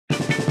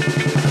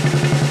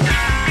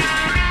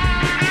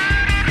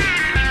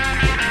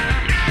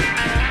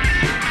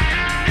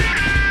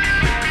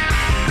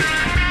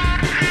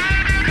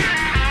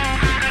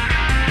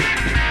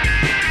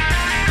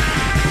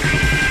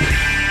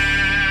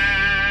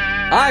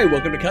Hi,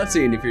 welcome to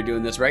Cutscene. If you're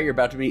doing this right, you're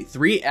about to meet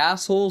three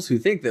assholes who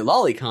think that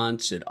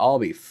lolicons should all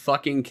be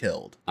fucking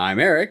killed. I'm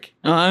Eric.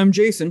 I'm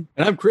Jason.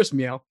 And I'm Chris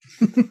Meow.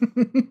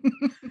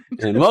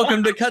 And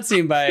welcome to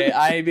Cutscene by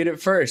I Beat It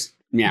First.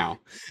 Meow.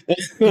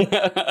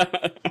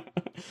 I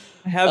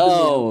have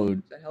Oh,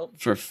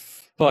 for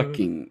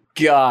fucking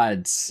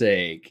God's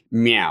sake.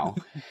 Meow.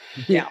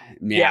 Meow.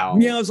 Meow.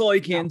 Meow is all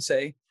you can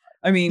say.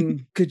 I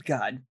mean, good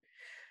God.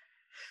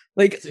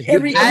 Like You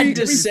every had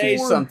to say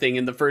four- something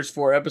in the first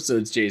 4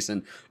 episodes,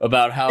 Jason,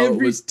 about how it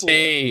Every was four.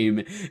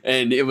 tame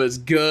and it was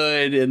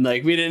good and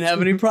like we didn't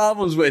have any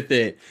problems with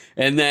it.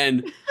 And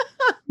then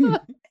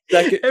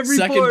second Every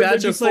batch four, they're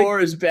of just like,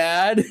 4 is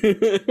bad.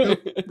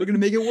 We're gonna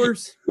make it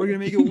worse. We're gonna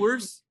make it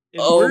worse.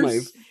 And Oh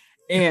worse,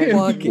 and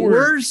fucking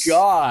worse.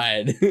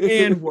 God.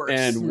 And worse.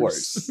 And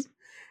worse.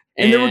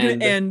 And then we're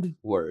gonna end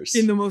worse.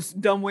 in the most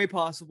dumb way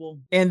possible,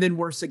 and then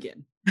worse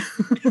again.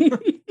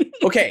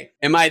 Okay,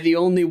 am I the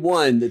only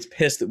one that's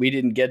pissed that we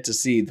didn't get to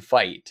see the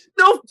fight?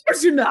 No, of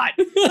course you're not.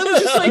 I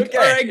was just like, Okay.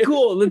 all right,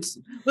 cool. Let's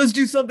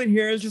do something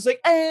here. It's just like,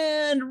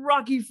 and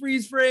Rocky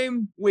freeze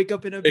frame. Wake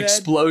up in a bed.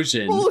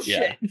 Explosion.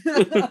 Bullshit.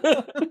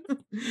 Yeah.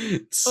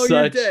 Oh,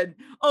 you're dead.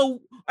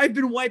 Oh, I've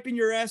been wiping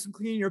your ass and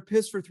cleaning your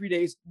piss for 3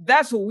 days.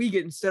 That's what we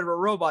get instead of a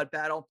robot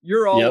battle.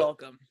 You're all Yep.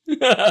 welcome.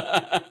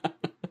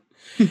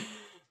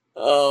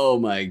 Oh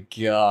my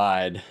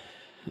God.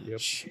 Yep.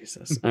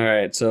 Jesus. All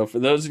right. So for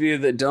those of you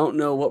that don't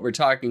know what we're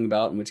talking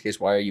about, in which case,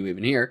 why are you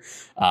even here?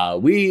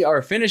 We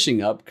are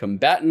finishing up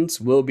Combatants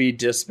Will Be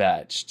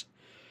Dispatched,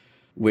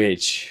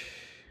 which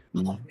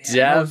man,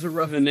 that was a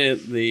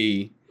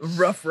definitely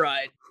rough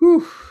ride.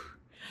 whew,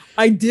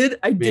 I did.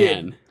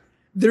 man.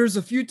 There's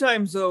a few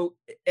times though,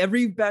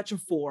 every batch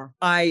of 4,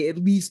 I at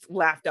least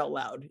laughed out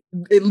loud.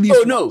 At least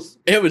Oh no, once.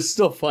 it was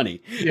still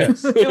funny.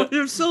 Yes.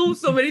 There's so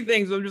many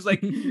things. I'm just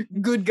like,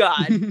 good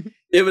God.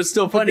 It was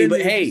still funny, then but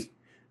they hey, just-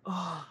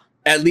 oh,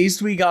 at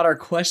least we got our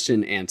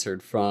question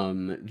answered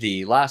from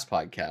the last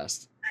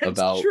podcast that's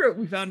about true.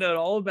 We found out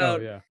all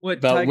about yeah. what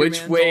about Tiger which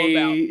Man's all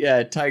way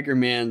about. Tiger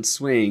Man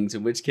swings,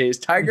 in which case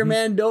Tiger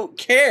Man don't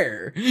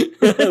care.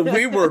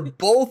 We were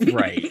both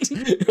right.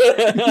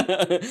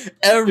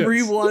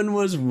 Everyone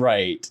was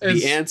right.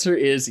 As- The answer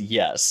is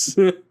yes.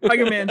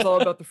 Tiger Man's all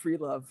about the free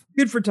love.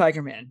 Good for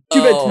Tiger Man. Too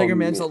bad Oh, Tiger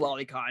Man's a man.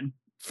 lolicon.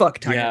 Fuck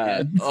Tiger Yeah.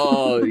 Man.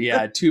 Oh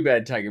yeah. Too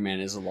bad Tiger Man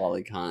is a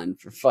lolicon.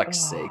 For fuck's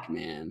Oh. sake,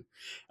 man.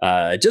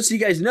 Just so you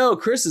guys know,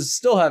 Chris is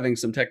still having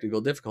some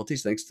technical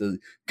difficulties thanks to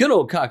good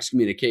old Cox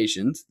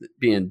Communications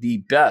being the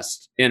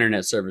best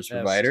internet service Best.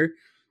 provider.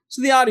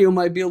 So the audio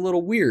might be a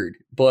little weird,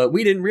 but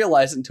we didn't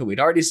realize it until we'd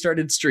already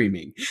started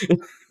streaming.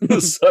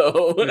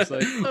 So, It's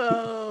like,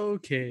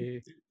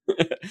 okay.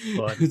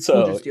 Fun. so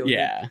We'll just deal with it.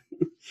 yeah.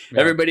 Yeah.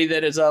 Everybody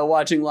that is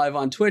watching live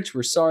on Twitch,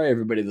 we're sorry.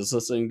 Everybody that's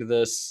listening to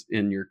this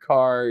in your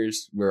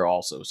cars, we're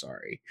also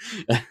sorry.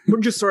 We're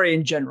just sorry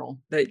in general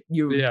that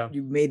you Yeah.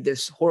 made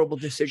this horrible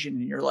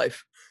decision in your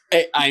life.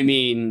 I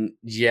mean,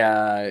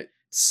 yeah,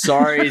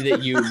 sorry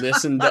that you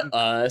listened to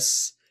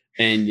us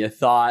and you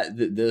thought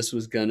that this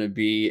was going to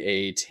be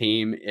a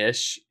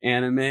tame-ish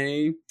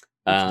anime.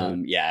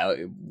 Yeah,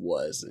 it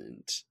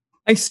wasn't.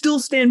 I still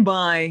stand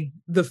by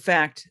the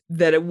fact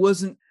that it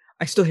wasn't.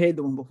 I still hated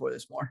the one before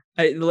this more.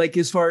 I like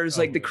as far as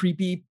like Oh, the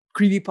yeah.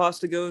 creepy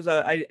pasta goes.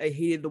 I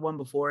hated the one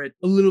before it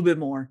a little bit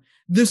more.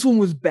 This one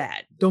was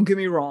bad. Don't get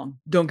me wrong.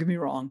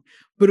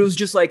 But it was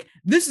just like,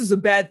 this is a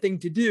bad thing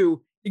to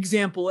do.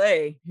 Example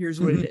A. Here's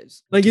what it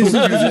is. Like it's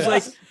just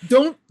like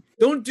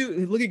don't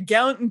do. Look at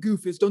Gallant and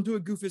Goofus. Don't do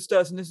what Goofus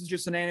does. And this is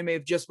just an anime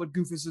of just what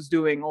Goofus is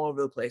doing all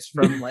over the place,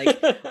 from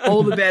like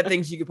all the bad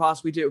things you could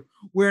possibly do.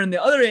 Where in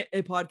the other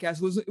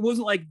podcast it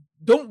wasn't like,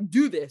 don't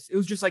do this. It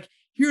was just like,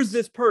 here's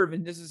this perv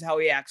and this is how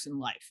he acts in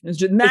life. And it's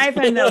just, now I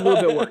find that a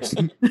little bit worse.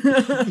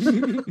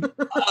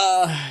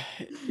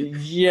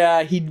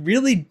 Yeah, he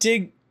really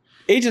did.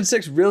 Agent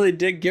 6 really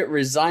did get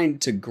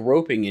resigned to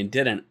groping and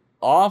did an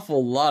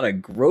awful lot of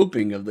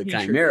groping of the He sure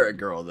Chimera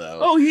girl, though.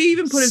 Oh, he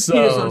even put his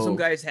penis on So- some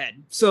guy's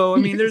head. So I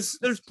mean, there's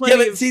plenty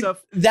but of see,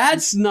 stuff.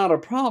 that's not a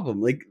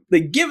problem. Like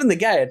giving the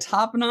guy a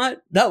top knot,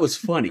 that was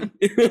funny.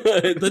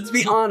 Let's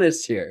be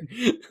honest here.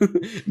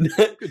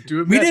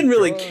 Do it We didn't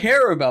really magic.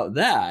 care about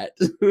that.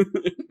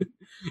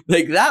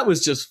 Like that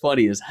was just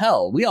funny as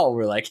hell. We all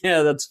were like,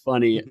 yeah, that's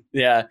funny.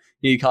 Yeah,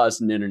 he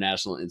caused an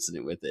international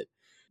incident with it.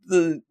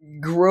 The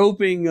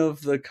groping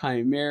of the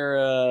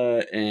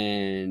Chimera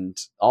and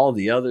all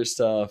the other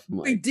stuff. I'm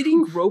Wait, like, did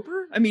he grope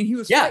her? I mean, he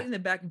was Yeah. fighting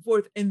them back and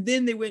forth, and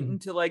then they went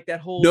into like that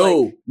whole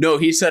no.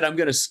 He said, "I'm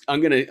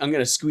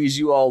gonna squeeze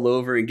you all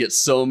over and get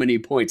so many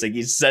points." Like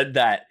he said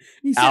that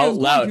he said he out was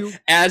loud going to.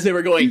 as they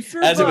were going,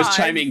 You as it was survived.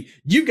 chiming.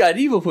 You got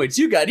evil points.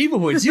 You got evil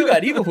points. You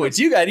got evil points.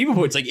 You got evil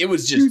points. Like it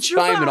was just You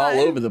chiming all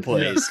survived. over the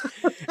place.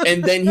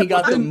 And then he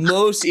got the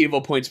most evil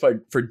points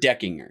for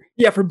decking her.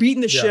 Yeah, for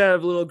beating the Yeah. shit out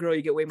of a little girl,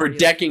 you get way more. For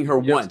decking her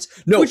Yes. once.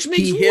 No, Which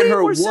makes he hit way her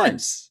more once.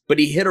 sense. But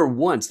he hit her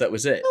once. That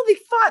was it. No, they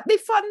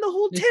fought in the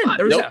whole They tent. fought.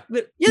 There was Nope.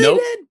 yeah, Nope.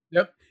 they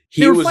did.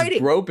 He were was fighting.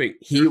 groping.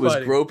 He They were was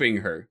fighting. groping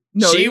her.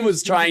 No, She it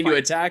was a trying to fight.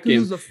 attack It him,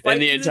 was a fight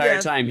and the to entire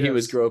death. time he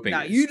was Yes. groping. Now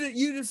her.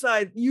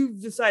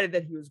 you've decided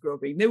that he was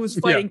groping. They was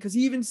fighting because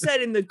he even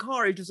said in the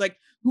car, he just like,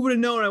 who would have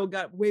known I would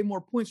got way more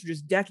points for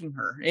just decking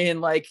her,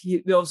 and like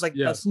that was like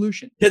Yeah. a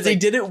solution. Because he Like,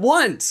 did it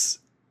once.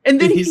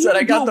 and then he said, would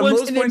 "I got do it the once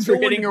most and then points for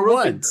go hitting into her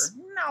groping once."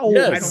 No, I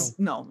Yes. don't.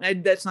 No,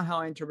 that's not how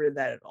I interpreted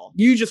that at all.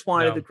 You just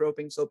wanted No. the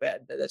groping so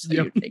bad that's how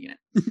Yep. you're taking it.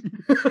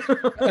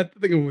 I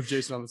think I'm with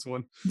Jason on this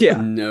one. Yeah,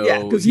 No,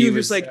 yeah, because he was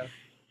just like. Yeah.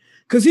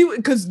 Because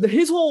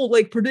his whole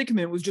like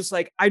predicament was just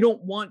like, I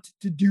don't want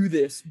to do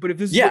this, but if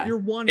this is Yeah. what you're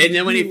wanting, And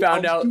then to when he do,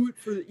 found I'll out- do it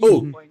for the Oh,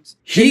 easy points.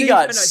 And he then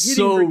got found out he didn't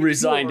so bring it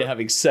resigned to her.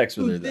 having sex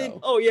with So her, then- though.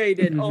 oh yeah, he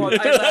did. Oh, I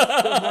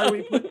laughed so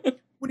hard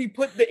when he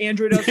put the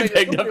android. I was He like,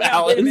 picked okay, up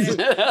now, wait a Alan's.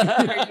 minute.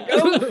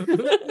 There you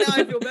go. Now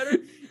I feel better.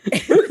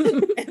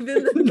 And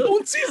then No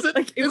one sees it.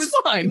 Like, It's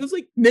fine. It was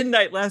like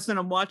midnight last night.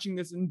 I'm watching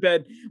this in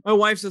bed. My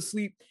wife's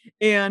asleep,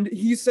 and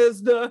he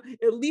says,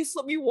 "At least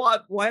let me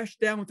wash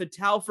down with a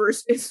towel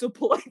first." It's the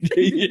polite thing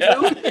to Yeah.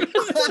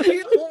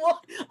 do.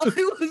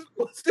 I was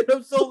busted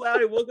up so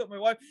loud. I woke up my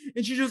wife,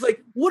 and she's just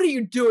like, "What are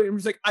you doing?" I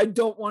was like, "I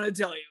don't want to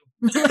tell you."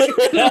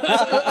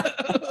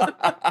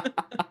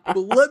 But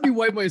let me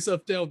wipe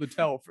myself down with the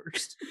towel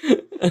first.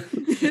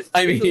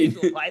 I mean, It's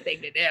the polite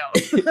thing to do.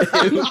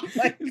 Oh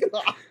my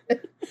God.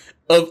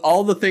 of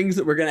all the things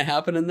that were going to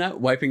happen in that,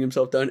 wiping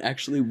himself down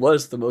actually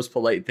was the most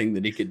polite thing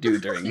that he could do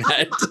during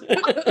that.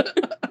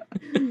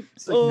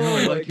 It's like, no,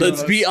 I Oh like my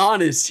Let's it. be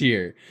honest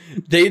here.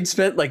 They'd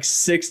spent like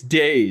 6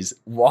 days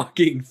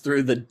walking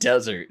through the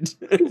desert.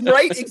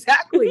 Right?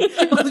 Exactly.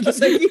 I was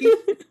just like,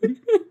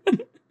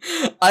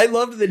 I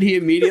loved that he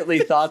immediately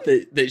thought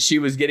that she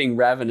was getting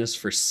ravenous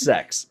for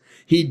sex.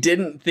 He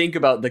didn't think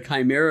about the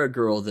Chimera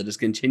girl that is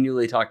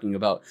continually talking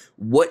about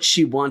what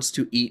she wants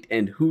to eat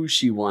and who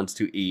she wants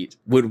to eat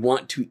would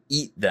want to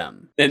eat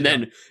them. And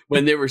then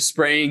when they were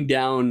spraying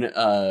down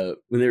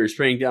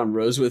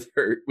Rose with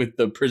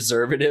the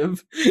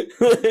preservative,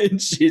 and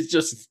she's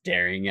just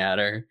staring at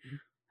her.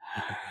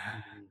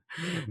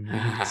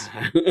 yeah,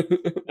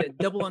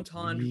 double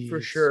entendre for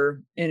Yes.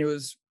 sure. And it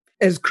was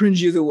as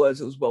cringy as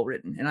it was well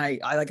written. And I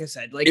like I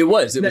said, like It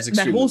was that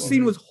extremely whole well scene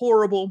written. was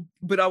horrible,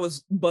 but I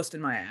was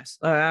busting my ass.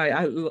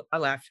 I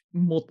laughed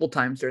multiple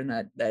times during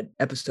that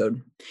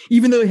episode,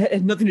 even though it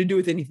had nothing to do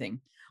with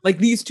anything. Like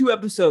these 2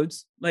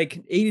 episodes,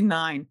 like 8 and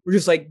 9, were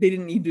just like they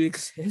didn't need to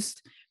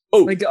exist.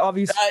 Oh, Like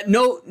obviously,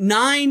 no,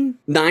 9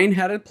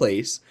 had a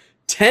place.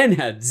 10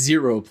 had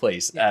 0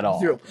 place at all.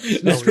 0.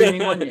 The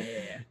streaming one, yeah.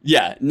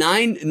 Yeah,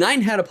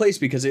 9 had a place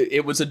because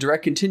it was a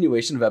direct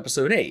continuation of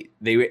episode 8.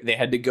 They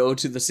had to go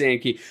to the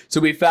Sand King. So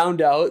we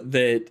found out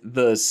that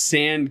the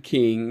Sand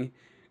King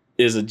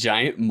is a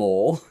giant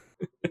mole,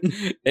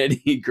 and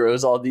he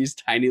grows all these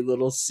tiny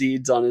little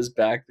seeds on his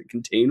back that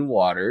contain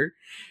water,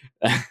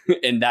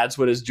 and that's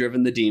what has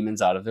driven the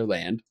demons out of their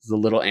land. It's a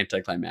little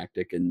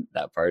anticlimactic in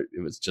that part. It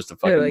was just a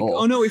fucking Yeah, like, mole.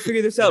 oh no, we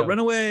figured this out. Yeah. Run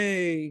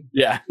away.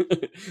 Yeah.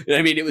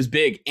 I mean, it was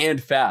big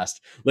and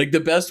fast. Like the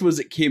best was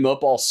it came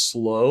up all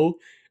slow.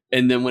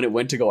 And then when it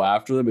went to go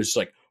after them, it's just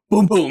like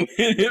boom, boom.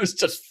 And it was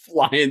just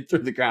flying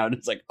through the ground.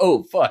 It's like,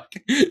 oh, fuck.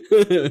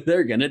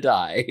 They're going to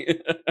die.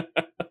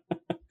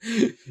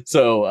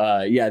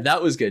 So, yeah,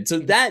 that was good. So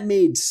that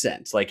made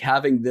sense. Like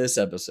having this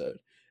episode.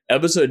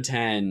 Episode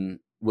 10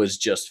 was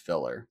just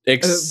filler,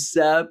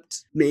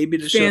 except maybe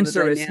to show Fan the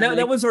service. dynamic.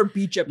 That was our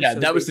beach episode. Yeah,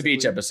 that was the beach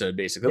basically. episode,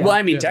 basically. Yeah. Well,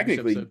 I mean, Yeah, the beach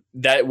technically, episode.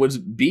 that was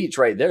beach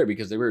right there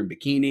because they were in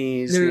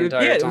bikinis the Yeah,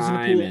 entire it was in the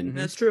time, pool. and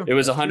That's true. it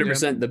was That's true.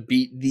 100%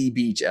 the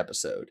beach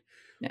episode,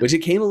 Yeah. which it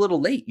came a little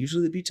late.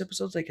 Usually, the beach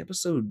episode's like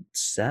episode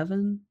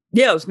 7.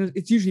 Yeah,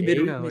 it's usually mid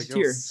Yeah,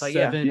 tier. It's like,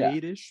 yeah. 7, Yeah.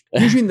 8-ish.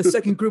 Usually in the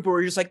second group where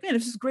we're just like, man,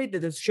 this is great that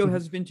this show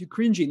hasn't been too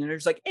cringy. And then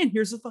there's like, and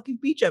here's the fucking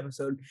beach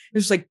episode.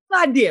 It's just like,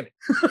 God damn it.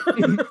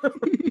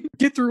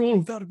 Get through one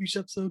without a beach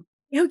episode.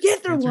 You know,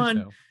 get through Answer's one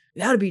no.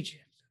 without a beach.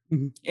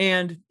 Mhm.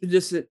 And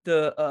just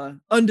the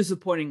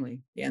undisappointingly,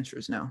 the answer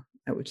is no,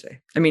 I would say.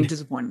 I mean,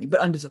 disappointingly,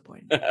 but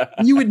undisappointing.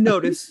 You would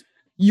notice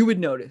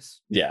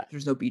Yeah.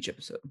 there's no beach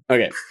episode.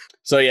 Okay.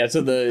 So yeah.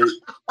 So they're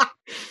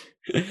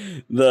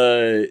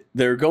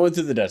going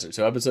through the desert.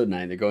 So episode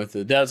 9, they're going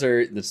through the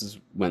desert. This is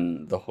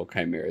when the whole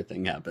Chimera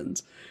thing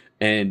happens.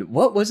 And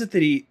what was it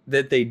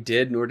that they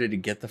did in order to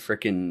get the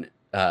frickin'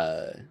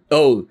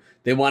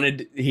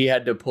 he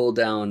had to pull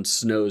down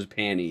Snow's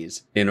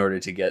panties in order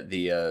to get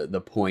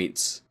the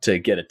points to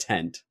get a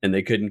tent, and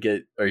they couldn't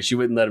get, or she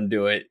wouldn't let him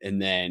do it.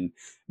 And then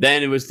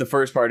it was the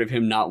first part of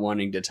him not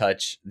wanting to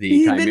touch the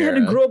He Chimera. then had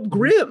to grow up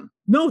grim.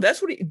 No,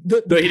 that's what he.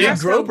 The No, he didn't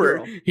passed grope out her.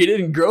 girl. He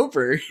didn't grope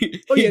her.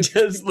 Oh, He yeah.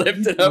 just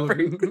lifted up her.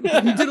 He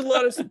did a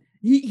lot of.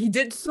 He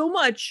did so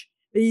much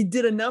that he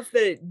did enough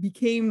that it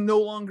became no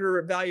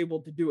longer valuable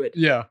to do it.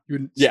 Yeah, you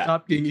would Yeah.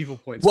 stop getting evil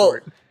points Well, for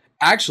it.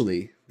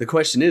 actually, the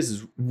question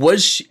is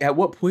was she, at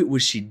what point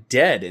was she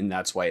dead, and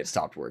that's why it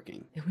stopped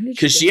working?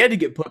 Because she had to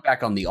get put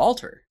back on the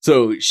altar.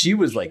 So she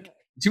was like,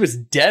 she was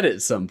dead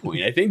at some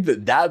point. I think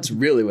that's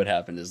really what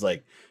happened. Is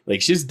like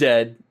she's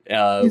dead,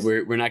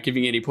 We're not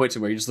giving any points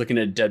anymore. You're just looking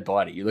at a dead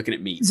body. You're looking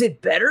at meat. Is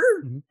it better?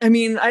 Mhm. I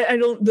mean, I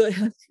don't.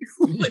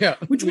 Yeah.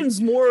 Which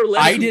one's more or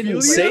less? I didn't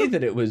revealing? say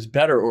that it was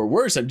better or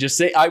worse. I'm just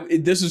saying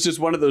this was just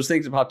one of those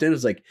things that popped in.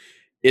 It's like,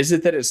 is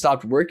it that it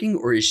stopped working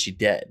or is she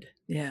dead?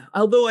 Yeah.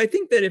 Although I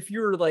think that if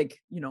you're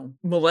like,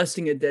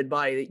 molesting a dead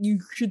body, that you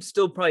should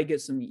still probably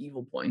get some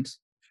evil points.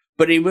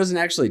 But he wasn't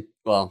actually.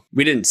 Well,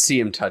 we didn't see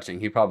him touching.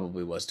 He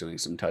probably was doing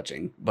some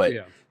touching. But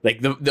Yeah.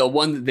 like the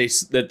one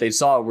that they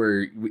saw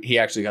where he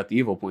actually got the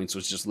evil points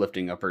was just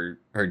lifting up her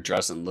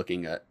dress and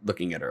looking at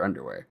her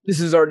underwear. This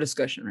is our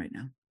discussion right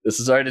now. This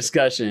is our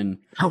discussion.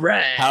 All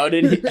right. How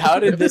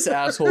did this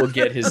asshole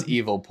get his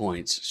evil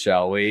points?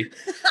 Shall we?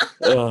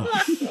 Ugh,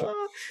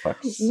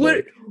 fuck's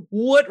sake.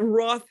 What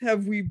wrath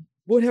have we?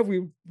 What have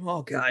we?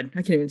 Oh God,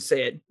 I can't even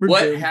say it. We're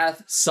What doomed.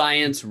 hath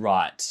science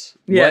wrought?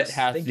 Yes, What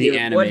hath thank the you.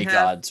 anime What hath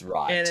gods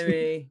wrought?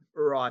 Anime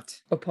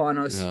wrought upon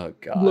us, Oh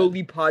God.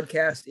 lowly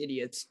podcast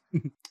idiots.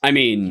 I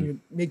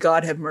mean, May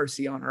God have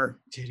mercy on her.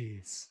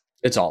 Titties.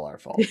 it's all our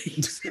fault.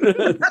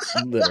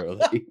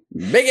 Literally.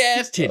 Big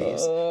ass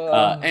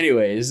titties.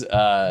 Anyways,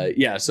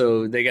 yeah,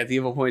 so they got the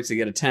evil points, they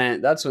get a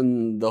tent. That's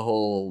when the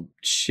whole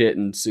shit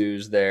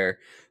ensues there.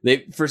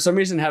 They, for some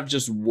reason, have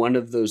just one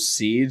of those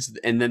seeds,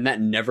 and then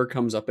that never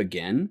comes up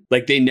again.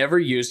 Like, they never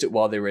used it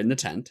while they were in the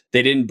tent.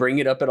 They didn't bring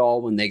it up at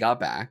all when they got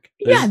back.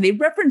 Yeah, they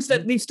referenced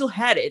that they still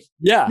had it.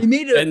 Yeah. They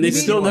made it, And they made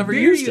still it never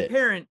very used it.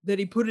 apparent that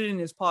he put it in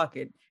his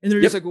pocket, and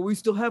they're just like, "Well, we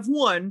still have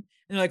one." And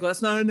they're like, "Well,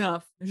 that's not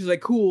enough." And she's like,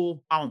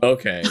 "Cool."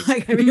 Okay.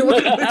 Like, I mean,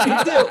 what would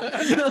you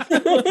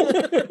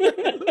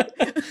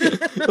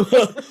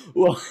do?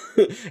 Well,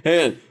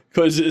 and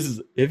because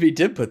if he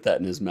did put that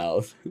in his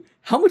mouth,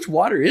 how much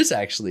water is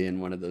actually in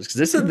one of those? Because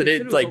they said that They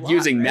said it it's was like a lot,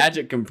 using right?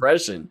 magic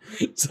compression.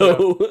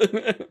 So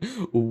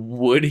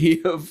would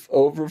he have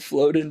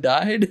overflowed and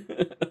died?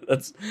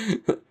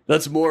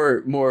 That's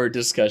more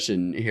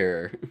discussion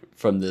here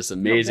from this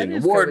amazing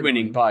is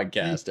award-winning kind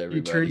podcast. He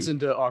Everybody, turns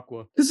into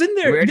Aqua. Because then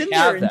We their already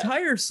have that.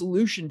 entire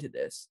solution to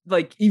this,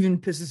 like, even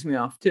pisses me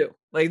off too.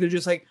 Like, they're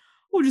just like,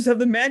 "We'll just have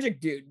the magic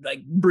dude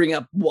like bring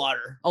up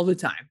water all the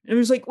time," and it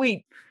was like,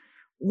 wait.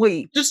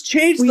 just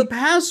change the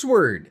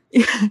password.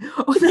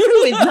 Not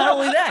only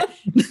that,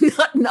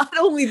 not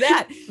only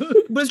that,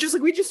 but it's just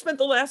like we just spent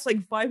the last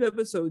like 5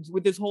 episodes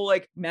with this whole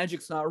like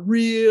magic's not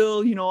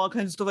real, all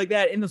kinds of stuff like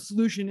that, and the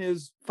solution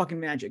is fucking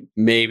magic.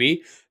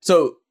 Maybe.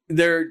 So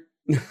there,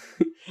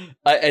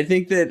 I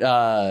think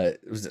that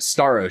was it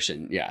Star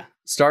Ocean. Yeah,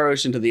 Star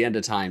Ocean to the End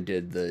of Time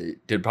did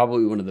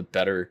probably one of the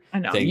better I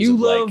know things. you of,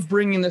 love like,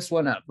 bringing this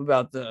one up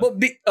about the.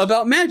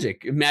 about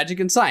magic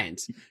and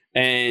science.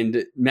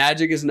 And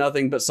magic is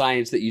nothing but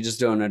science that you just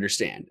don't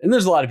understand. And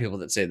there's a lot of people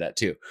that say that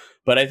too.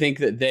 But I think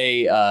that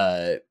they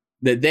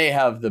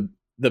have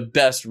the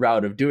best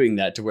route of doing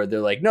that, to where they're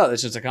like, no,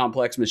 that's just a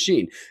complex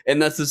machine.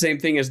 And that's the same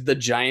thing as the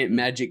giant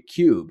magic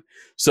cube.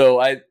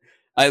 So I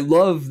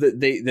love that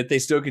they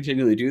still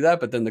continually do that.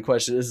 But then the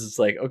question is, it's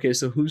like, okay,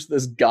 so who's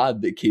this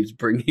god that keeps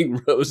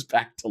bringing Rose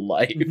back to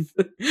life?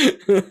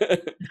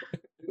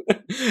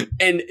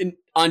 and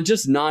on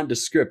just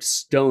nondescript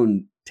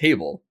stone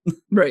table.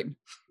 Right.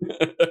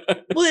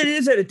 Well, it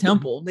is at a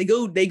temple. They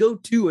go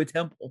to a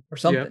temple or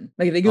something.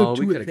 Like they go we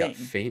to could a have thing. got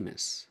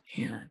famous.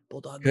 Yeah,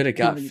 Bulldog. Could have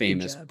doing got a good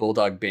famous. job.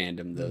 Bulldog banned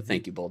him though. Mhm.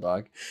 Thank you,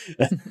 Bulldog.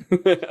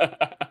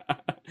 That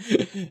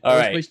All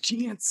was right. my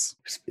chance.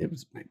 It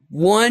was my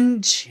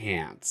one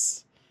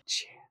chance.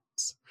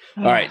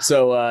 All right.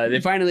 So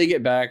they finally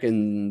get back,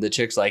 and the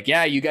chick's like,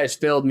 yeah, you guys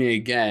failed me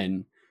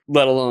again.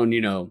 Let alone,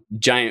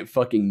 giant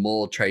fucking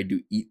mole tried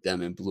to eat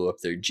them and blew up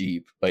their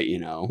Jeep. But,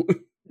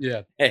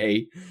 Yeah.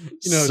 hey,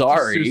 It's a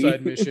sorry.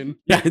 Suicide mission.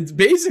 Yeah, it's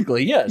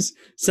basically, yes.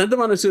 Sent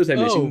them on a suicide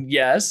Oh. mission.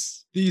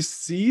 Yes. These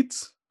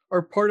seeds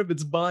are part of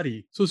its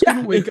body, so it's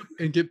gonna wake up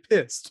and get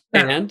pissed.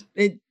 And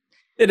It,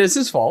 it is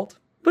his fault,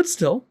 but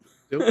still.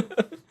 Nope.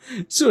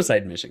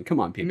 Suicide mission. Come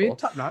on, I people. mean,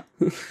 top knot.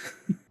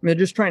 they're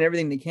just trying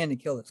everything they can to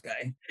kill this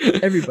guy.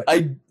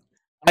 Everybody.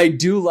 I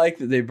do like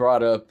that they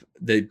brought up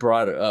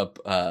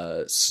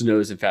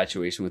Snow's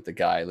infatuation with the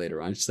guy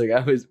later on. Just like I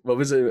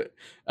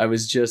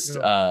was just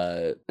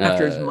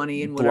After his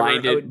money and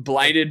whatever,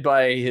 blinded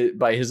by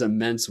his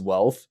immense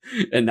wealth,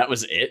 and that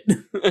was it.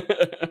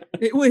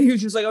 When he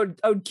was just like,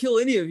 I would kill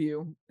any of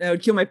you. I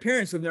would kill my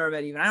parents who've never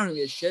met even. I don't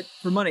give a shit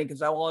for money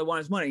because all I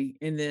want is money.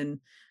 And then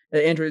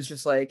Andrew is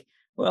just like,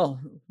 well,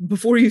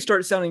 before you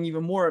start sounding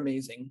even more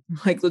amazing,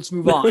 like, let's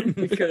move on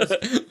because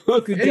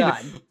good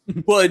God.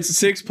 Well, it's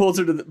Six pulls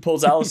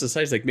Alice aside.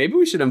 He's like, maybe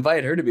we should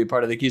invite her to be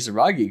part of the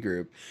Kisaragi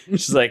group.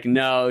 She's like,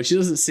 no, she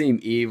doesn't seem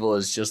evil.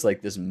 It's just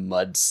like this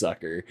mud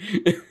sucker.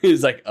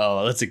 He's like,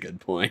 oh, that's a good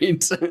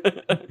point.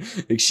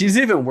 Like, she's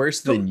even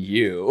worse than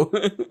you.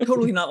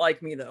 Totally not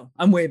like me though.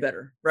 I'm way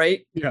better,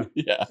 right? Yeah.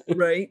 Yeah,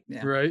 Right?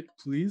 Yeah. Right?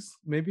 Please,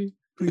 maybe.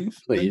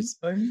 please,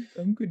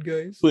 I'm good,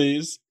 guys.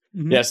 please.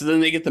 Mhm. Yeah, so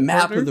then they get the map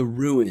Partner? of the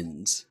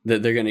ruins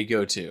that they're going to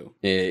go to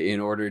in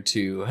order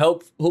to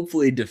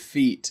hopefully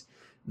defeat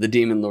the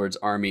Demon Lord's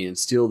army and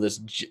steal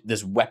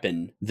this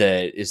weapon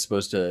that is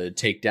supposed to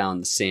take down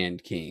the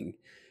Sand King.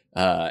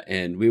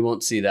 And we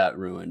won't see that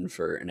ruin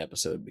for an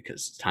episode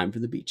because it's time for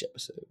the beach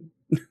episode.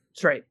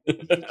 That's right.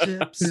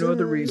 For no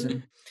other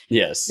reason.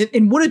 Yes.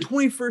 And what a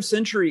 21st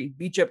century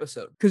beach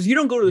episode. Because you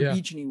don't go to the Yeah.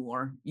 beach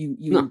anymore. You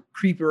No.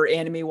 creeper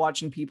anime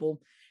watching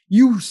people.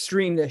 You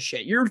stream this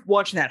shit. You're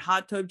watching that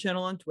hot tub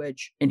channel on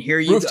Twitch, and here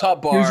you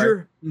Rooftop go.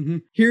 bar.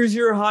 Here's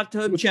your hot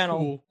tub What's channel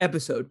cool.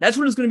 episode. That's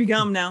what it's going to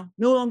become now.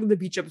 No longer the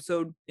beach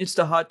episode. It's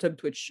the hot tub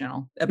Twitch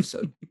channel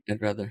episode.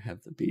 I'd rather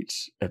have the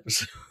beach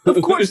episode.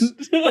 Of course,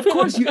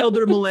 you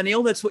elder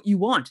millennial. That's what you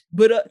want.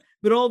 But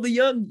all the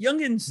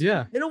youngins,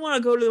 Yeah. they don't want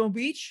to go to the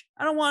beach.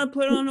 I don't want to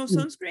put on no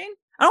sunscreen.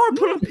 I don't want to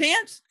put on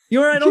pants. You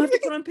know what? I don't have to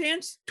put on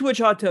pants. Twitch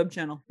hot tub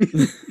channel.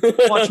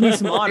 Watch me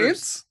some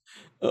otters.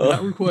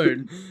 Not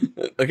required.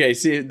 Okay,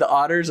 see the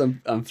otters,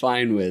 I'm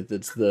fine with.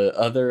 It's the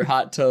other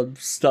hot tub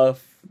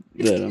stuff.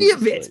 That I'm Give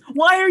just it. like,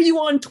 Why are you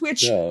on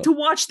Twitch No. to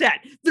watch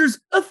that? There's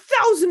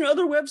 1,000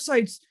 other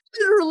websites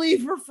literally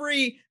for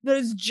free that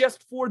is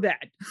just for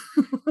that.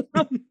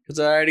 Because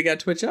I already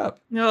got Twitch up.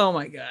 Oh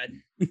my god.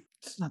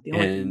 It's not the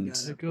only thing you And-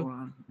 gotta go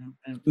on.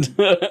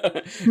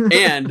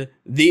 And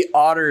the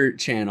Otter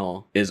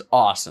channel is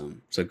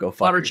awesome. So go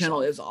fuck Otter yourself.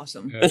 channel is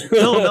awesome. Yeah.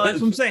 No, that's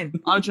what I'm saying.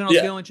 Otter channel is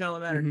Yeah. the only channel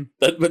that matters.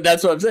 But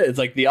that's what I'm saying. It's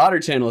like the Otter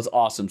channel is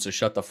awesome. So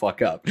shut the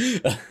fuck up.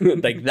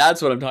 Like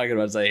that's what I'm talking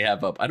about. Is I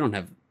have up. I don't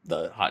have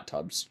the hot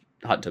tub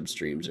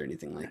streams or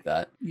anything like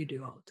that. You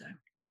do all the time.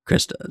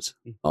 Chris does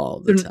all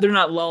the They're, time. they're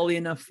not lolly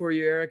enough for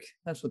you, Eric.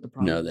 That's what the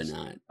problem No, is. they're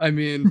not. I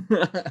mean,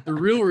 the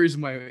real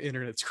reason my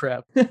internet's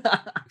crap. One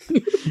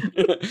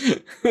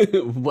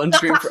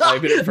screen for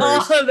iPad at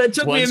first, Oh, that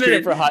took me one a screen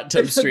minute. for hot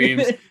tub That took me a streams,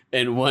 minute.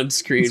 and one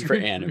screen for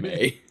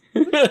anime.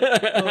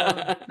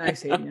 Oh,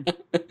 nice, Hayden.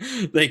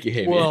 Thank you,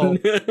 Hayden. Well,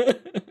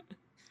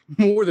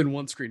 More than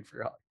one screen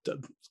for hot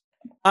tub.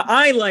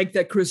 I like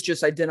that Chris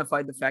just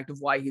identified the fact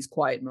of why he's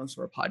quiet most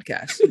of our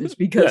podcasts. And it's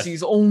because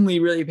he's only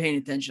really paying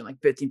attention like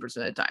 15% of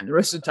the time. The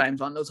rest of the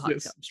time's on those hot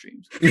Yes. tub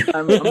streams.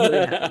 I'm really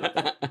happy with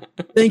that.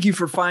 Thank you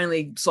for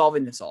finally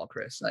solving this all,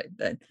 Chris.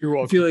 You're I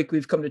welcome. feel like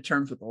we've come to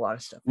terms with a lot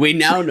of stuff. We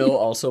now know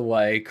also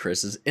why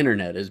Chris's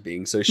internet is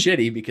being so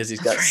shitty because he's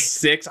got That's right.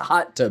 6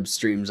 hot tub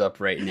streams up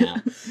right now.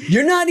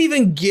 You're not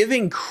even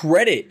giving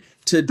credit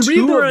to 3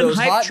 2 were of on those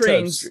hype hot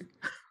trains. tubs.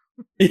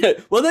 Yeah.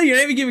 Well, no, you're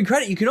not even giving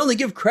credit. You can only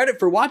give credit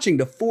for watching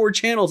to 4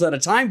 channels at a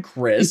time,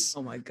 Chris.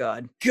 Oh my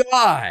god.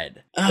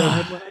 God.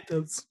 Hot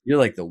tubs. You're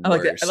like the worst. I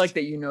like that. I like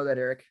that you know that,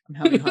 Eric. I'm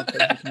having hot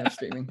tubs with no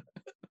streaming.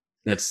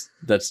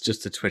 That's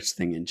just a Twitch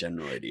thing in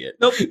general, idiot.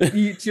 Nope.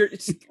 You found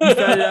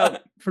it out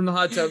from the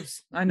hot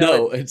tubs. I know.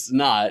 No, it's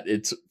not.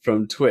 It's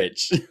from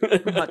Twitch.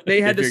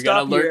 They had If to you're gonna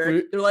stop you, lurk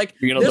Eric. for- They're like,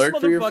 you're gonna this lurk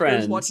for your motherfucker is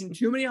friends. watching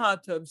too many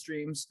hot tub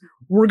streams.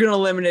 We're gonna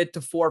limit it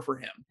to 4 for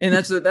him, and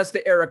that's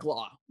the Eric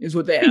law is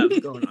what they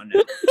have going on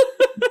now.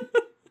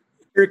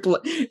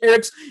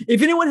 Eric's.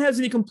 If anyone has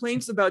any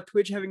complaints about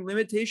Twitch having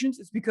limitations,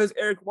 it's because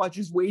Eric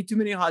watches way too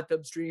many hot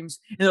tub streams,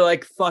 and they're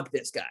like, "Fuck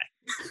this guy."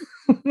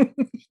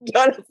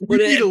 Gotta We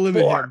put need it to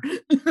limit 4.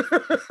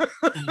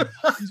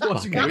 He's Fuck,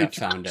 watching I way got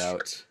too found much.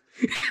 out.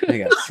 I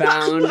got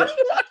found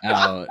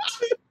out.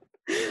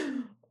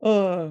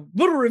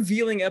 What a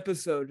revealing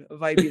episode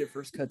of I Beat It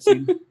First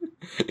Cutscene.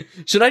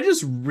 Should I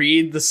just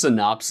read the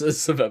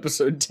synopsis of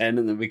episode 10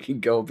 and then we can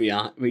go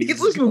beyond? We can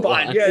Let's just move go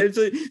on. Yeah,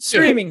 it's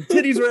streaming.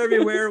 Titties were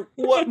everywhere.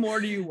 What more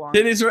do you want?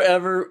 Titties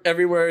were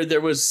everywhere.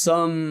 There was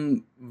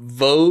some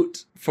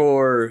vote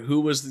for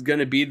who was going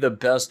to be the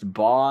best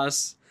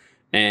boss.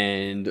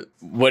 And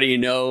what do you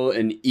know?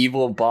 An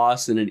evil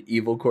boss in an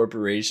evil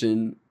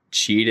corporation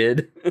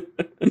cheated.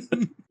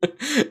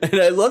 And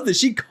I love that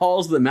she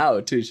calls them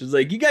out too. She's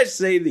like, you guys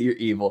say that you're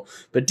evil,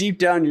 but deep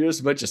down you're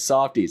just a bunch of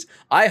softies.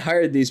 I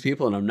hired these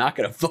people and I'm not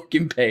going to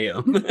fucking pay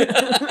them.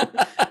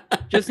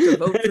 Just to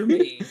vote for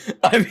me.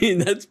 I mean,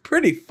 that's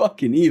pretty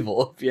fucking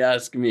evil if you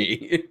ask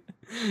me.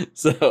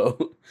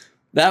 So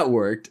that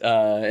worked.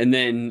 And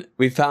then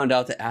we found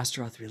out that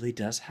Astaroth really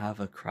does have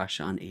a crush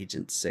on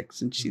Agent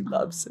 6 and she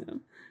loves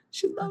him.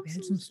 She loves him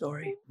Handsome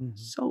story.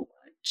 so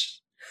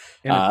much.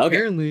 And Okay.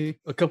 apparently,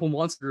 a couple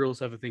monster girls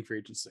have a thing for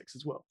Agent 6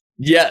 as well.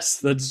 Yes,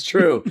 that's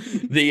true.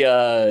 The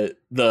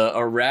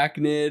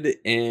arachnid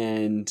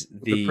and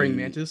The praying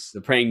mantis.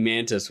 the praying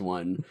mantis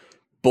one,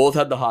 both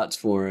had the hots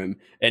for him,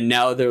 and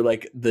now they're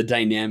like the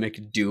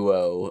dynamic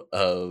duo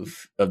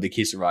of the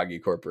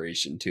Kisaragi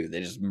Corporation too.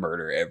 They just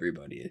murder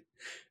everybody,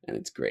 and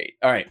it's great.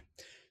 All right,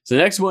 so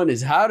the next one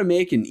is how to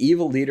make an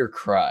evil leader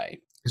cry.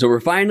 So we're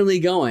finally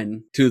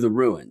going to the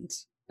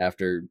ruins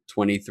after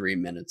 23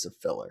 minutes of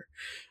filler.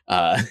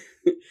 And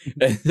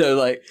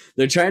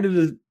they're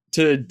trying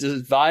to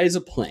devise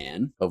a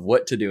plan of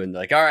what to do. And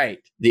they're like, all right,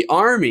 the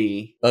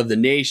army of the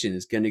nation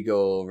is going to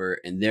go over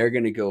and they're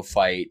going to go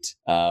fight.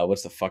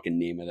 What's the fucking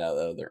name of that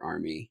other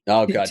army?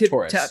 Oh God,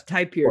 Taurus.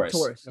 Type here,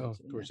 Taurus. Oh, of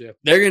course, yeah.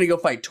 They're going to go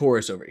fight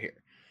Taurus over here.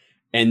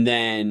 And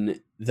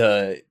then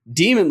the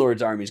Demon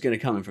Lord's army is going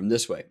to come in from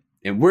this way.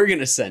 And we're going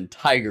to send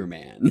Tiger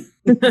Man.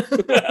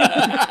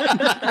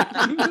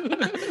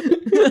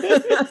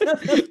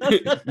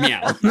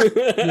 Meow.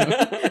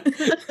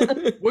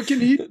 What can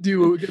he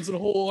do against a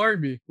whole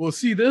army? Well,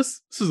 see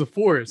this? This is a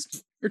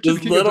forest. Return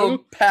This to King of little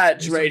Jungle?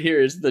 patch right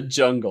here is the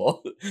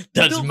jungle.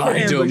 That's Built for my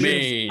ambushes.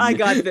 domain. I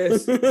got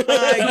this. I How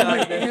got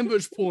many this.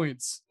 ambush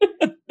points?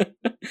 And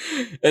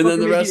then Fucking the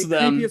maybe rest of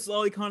them. creepiest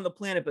lolicon on the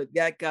planet, but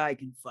that guy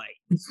can fight.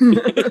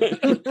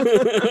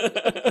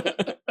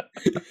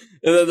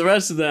 And then the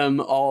rest of them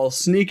all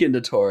sneak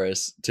into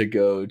Taurus to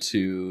go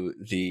to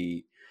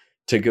the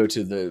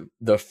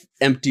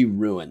empty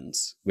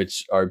ruins,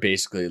 which are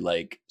basically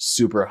like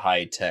super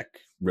high tech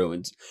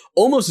ruins,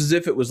 almost as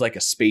if it was like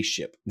a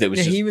spaceship that was.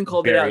 Yeah, just he even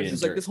called it out. buried He's in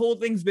just like, dirt. this whole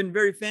thing's been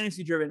very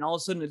fantasy driven. All of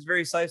a sudden, it's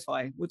very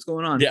sci-fi. What's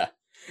going on? Yeah.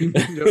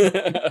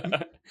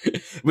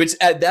 Which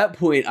at that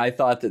point I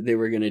thought that they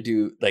were going to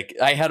do, like,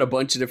 I had a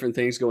bunch of different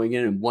things going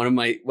in, and one of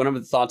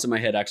the thoughts in my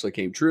head actually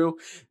came true,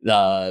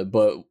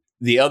 but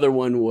the other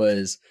one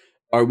was,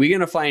 are we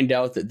going to find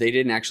out that they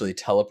didn't actually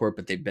teleport,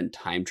 but they've been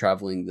time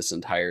traveling this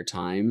entire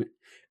time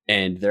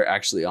and they're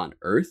actually on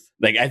Earth?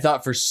 Like, I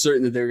thought for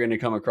certain that they were going to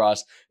come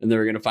across and they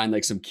were going to find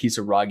like some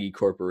Kisaragi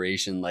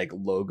Corporation like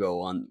logo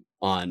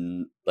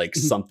on like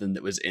something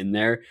that was in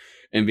there,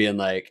 and being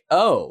like,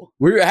 oh,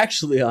 we're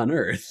actually on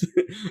Earth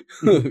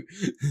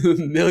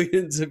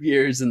millions of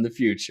years in the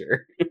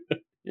future.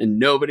 And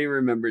nobody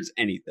remembers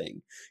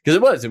anything,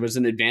 because it was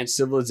an advanced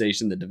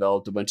civilization that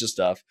developed a bunch of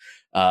stuff,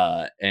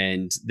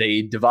 and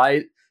they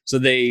divide. So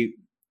they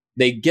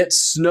get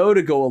Snow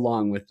to go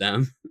along with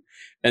them,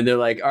 and they're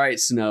like, all right,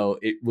 Snow,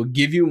 it will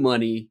give you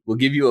money, we'll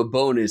give you a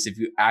bonus if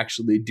you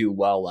actually do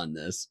well on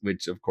this,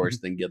 which of course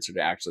then gets her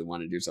to actually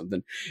want to do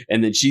something.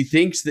 And then she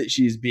thinks that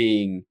she's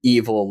being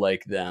evil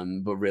like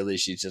them, but really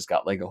she's just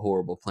got like a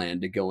horrible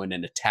plan to go in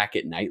and attack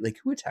at night. Like,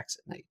 who attacks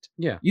at night?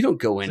 Yeah. You don't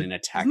go in It's and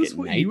like, attack isn't this at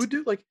what night. you would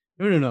do? Like,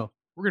 no.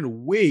 We're gonna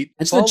wait.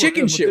 It's the follow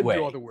chicken them, let shit them way.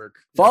 Do all the work.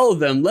 Follow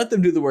them, let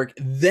them do the work,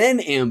 then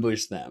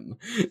ambush them.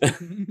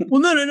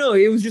 Well, no.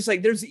 It was just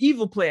like, there's the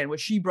evil plan,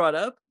 which she brought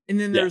up, and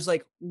then Yeah. there's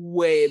like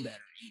way better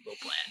evil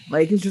plan.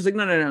 Like, it's just like,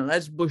 no,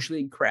 that's Bush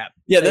League crap.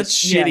 Yeah, Like, that's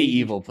shitty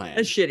evil plan.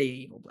 That's shitty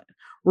evil plan.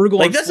 We're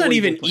going Like, that's full not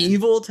even plan.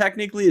 evil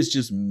technically, it's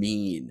just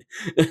mean.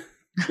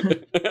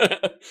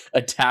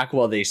 Attack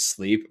while they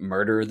sleep,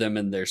 murder them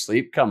in their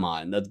sleep. Come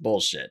on, that's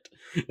bullshit.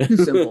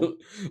 Simple.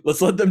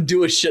 Let's let them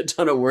do a shit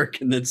ton of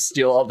work and then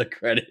steal all the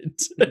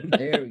credit.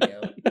 There we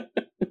go.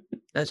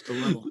 That's the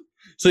level.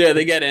 So yeah,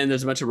 they get in.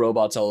 There's a bunch of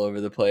robots all over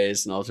the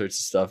place and all sorts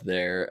of stuff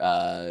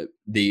there.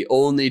 The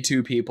only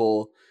two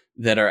people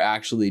that are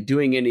actually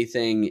doing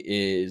anything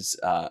is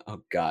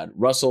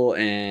Russell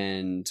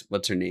and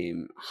what's her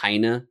name?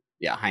 Heine.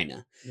 Yeah,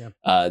 Heine.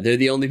 Yeah. They're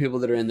the only people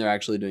that are in there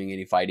actually doing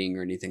any fighting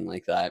or anything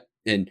like that.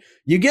 And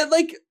you get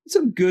like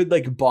some good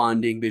like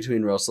bonding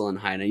between Russell and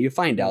Heine. You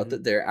find out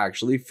that they're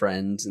actually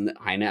friends and that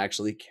Heine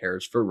actually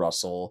cares for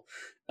Russell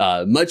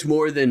much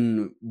more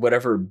than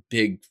whatever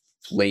big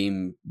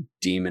flame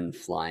demon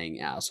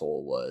flying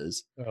asshole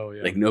was. Oh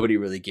yeah. Like, nobody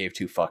really gave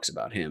two fucks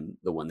about him,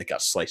 the one that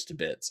got sliced to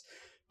bits.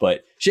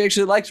 But she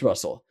actually likes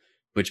Russell,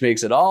 which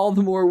makes it all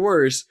the more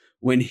worse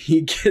when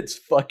he gets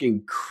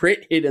fucking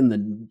crit hit in the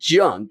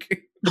junk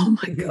Oh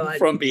my god.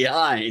 from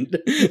behind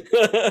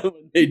when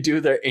they do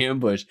their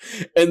ambush,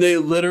 and they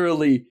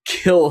literally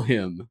kill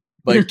him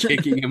by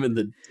kicking him in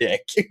the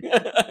dick.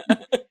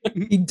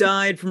 He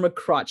died from a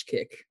crotch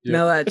kick. Yep.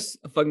 Now that's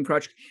a fucking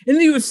crotch kick. And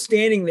then he was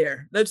standing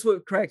there. That's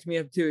what cracked me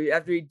up too.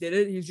 After he did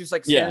it, he was just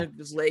like standing with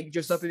his leg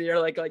just up in the air,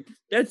 like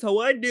that's how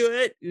I do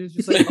it. It was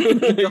just like, oh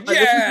my God,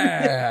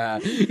 Yeah.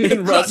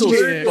 And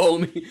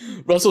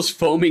Russell's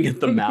foaming at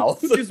the mouth.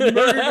 just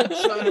murdered a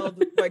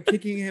child by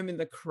kicking him in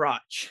the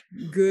crotch.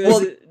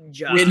 Good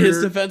job. In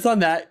his defense on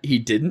that, he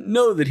didn't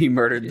know that he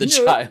murdered the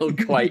Nope.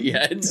 child quite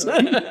yet.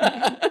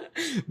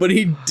 But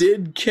he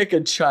did kick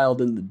a child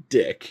in the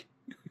dick.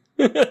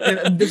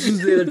 And this is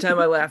the other time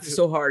I laughed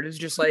so hard. It's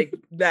just like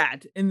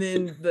that, and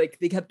then like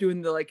they kept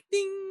doing the like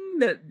ding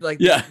that like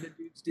Yeah. the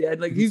dude's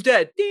dead, like he's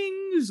dead. Ding.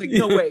 It's like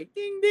no way.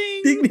 Ding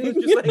ding. Ding, It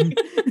was just like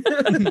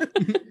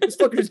this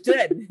fucker's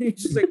dead.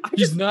 He's just like I He's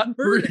just not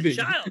murdered a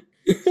breathing. child.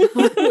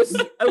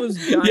 I was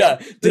dying.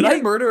 Yeah. Did Like,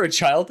 I murder a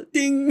child?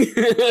 Ding.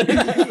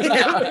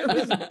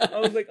 I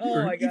was like, oh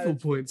Earn my god, evil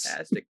it's points.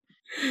 fantastic.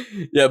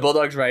 Yeah,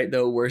 Bulldog's right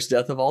though. Worst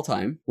death of all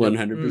time,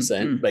 100%.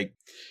 Mm-hmm. Like,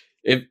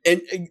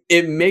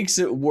 it makes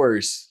it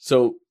worse.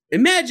 So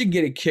imagine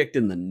getting kicked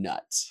in the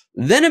nuts.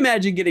 Then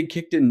imagine getting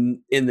kicked in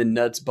the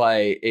nuts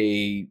by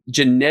a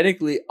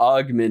genetically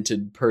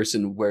augmented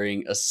person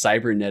wearing a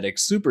cybernetic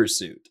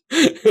supersuit.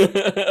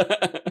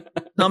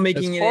 Not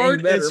making As it hard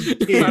any better. as you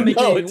Not can.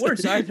 making No, it any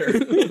worse either.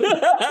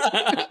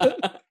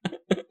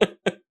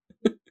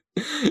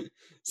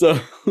 So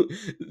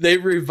they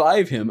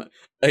revive him.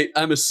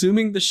 I'm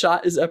assuming the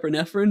shot is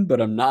epinephrine,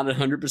 but I'm not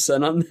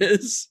 100% on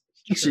this.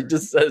 She Sure.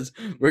 just says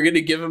we're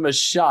gonna give him a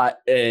shot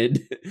and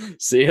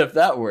see if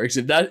that works.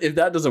 If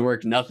that doesn't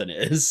work, nothing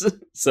is.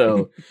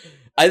 So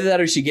either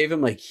that or she gave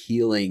him like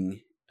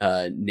healing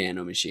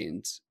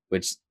nanomachines,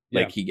 which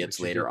like Yeah, he gets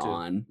which she later did too.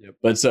 on. Yep.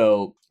 But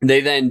so they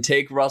then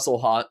take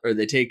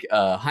they take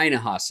Heine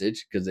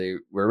hostage, because they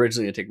were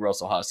originally gonna take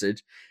Russell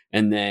hostage,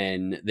 and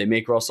then they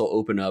make Russell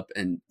open up,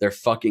 and they're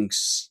fucking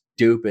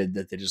stupid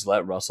that they just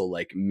let Russell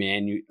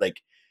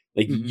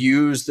Like, Mhm.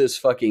 use this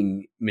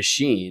fucking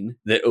machine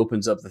that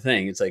opens up the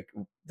thing. It's like,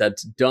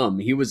 that's dumb.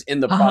 He was in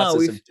the Uh-huh,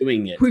 process of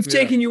doing it. We've Yeah.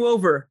 taken you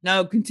over.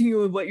 Now continue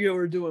with what you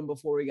were doing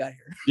before we got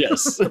here.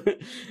 Yes.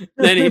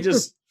 Then he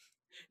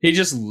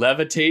just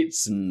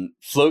levitates and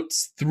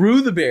floats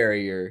through the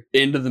barrier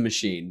into the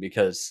machine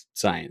because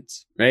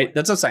science, right?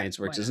 That's how science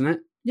works, Why not? isn't it?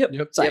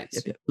 Yep.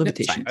 Science.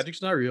 Levitation. science.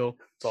 Magic's not real.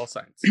 It's all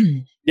science.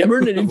 Yep.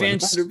 We're in an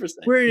advanced.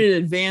 100%. We're in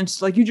an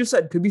advanced, like you just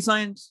said, could be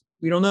science.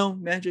 We don't know.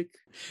 Magic.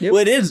 Yep.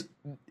 Well, it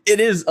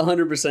is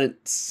 100%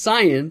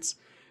 science,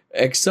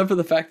 except for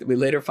the fact that we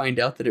later find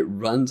out that it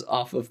runs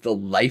off of the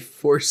life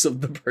force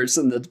of the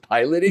person that's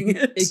piloting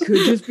it. It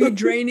could just be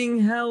draining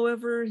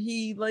however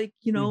he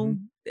the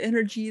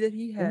energy that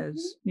he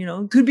has.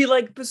 It could be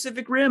like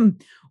Pacific Rim,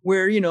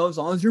 where, as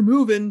long as you're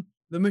moving,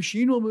 the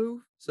machine will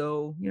move.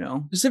 So,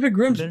 Pacific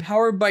Rim's Then-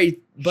 powered by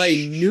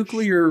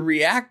nuclear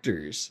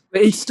reactors.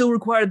 but it still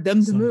required them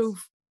to Science.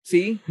 move.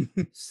 See?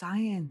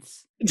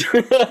 Science.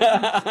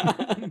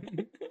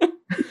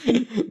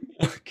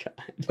 Oh,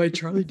 God. By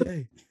Charlie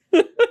Day.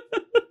 I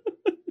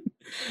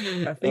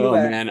think Oh,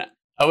 about it. man.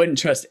 I wouldn't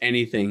trust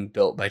anything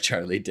built by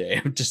Charlie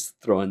Day. I'm just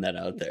throwing that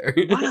out there.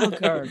 Wild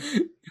card.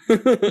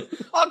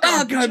 Wild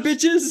card,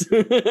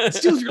 bitches.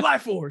 Steals your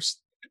life force.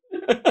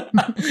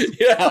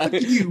 Yeah. Fuck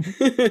you.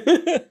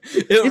 It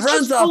It's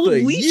runs just off full of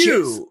of leeches.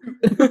 you.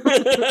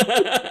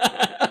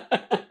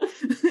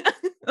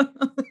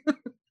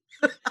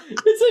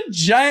 It's a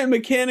giant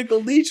mechanical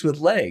leech with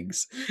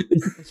legs.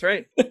 That's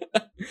right.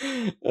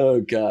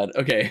 Oh, God.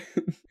 Okay.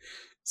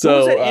 So,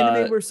 was So, that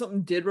anime where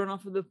something did run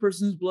off of the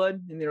person's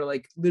blood and they were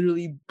like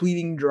literally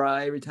bleeding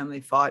dry every time they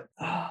fought?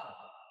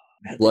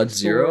 Blood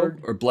Zero Sword.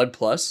 or Blood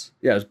Plus?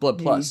 Yeah, it was Blood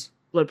Maybe. Plus.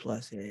 Blood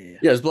Plus. Yeah. Yeah,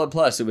 it was Blood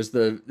Plus. It was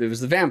the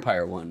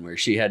vampire one where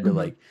she had to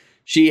Mhm.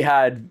 she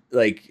had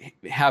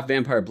half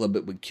vampire blood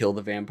but would kill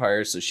the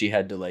vampires, so she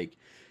had to like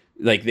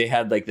they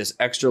had this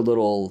extra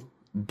little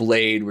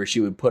blade where she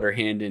would put her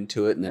hand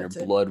into it and then That's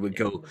her it. blood would Yeah,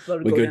 go the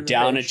blood would go the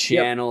down a bench.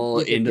 Yep. channel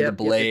Yep, into the yep.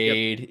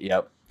 blade.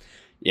 Yep.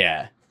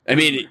 Yeah. I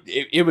mean,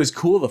 it was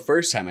cool the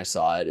first time I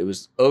saw it. It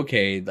was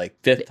okay,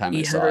 fifth time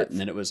I saw it, and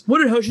then it was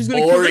Wonder how she's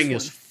gonna boring kill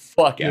as this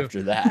fuck Yeah.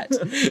 after that.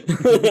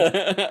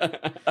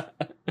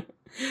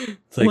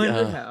 It's one. like,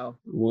 Wonder how.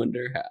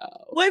 wonder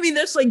how. Well, I mean,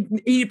 that's like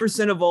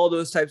 80% of all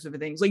those types of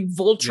things. Like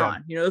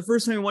Voltron. The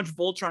first time you watch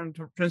Voltron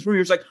transform,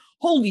 you're just like,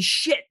 holy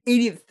shit.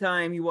 80th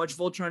time you watch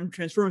Voltron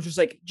transform, it's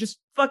just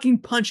fucking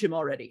punch him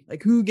already.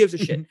 Like, who gives a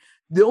shit?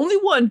 The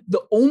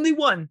only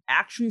one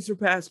actually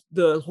surpassed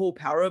the whole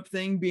power-up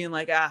thing, being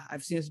like,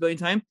 I've seen this a billion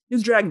times,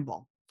 is Dragon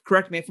Ball.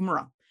 Correct me if I'm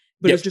wrong.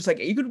 But Yep. it's just like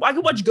I could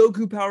watch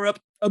Goku power up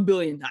a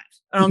billion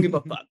times. I don't give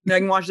a fuck. I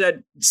can watch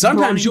that.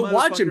 Sometimes brawny you'll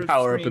watch him motherfucker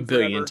power up a scream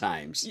billion forever.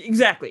 times.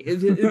 Exactly.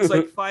 It's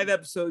like 5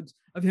 episodes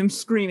of him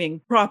screaming.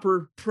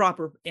 Proper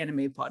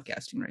anime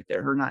podcasting right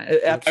there. Or not?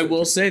 I Absolutely.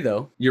 will say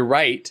though, you're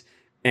right.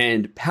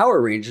 And Power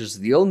Rangers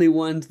are the only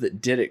ones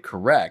that did it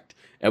correct.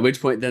 At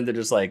which point, then they're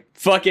just like,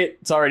 "Fuck it,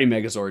 it's already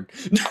Megazord."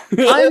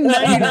 I'm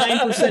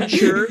 99%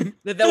 sure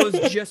that was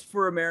just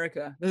for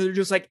America. That they're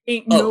just like,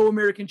 ain't no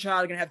American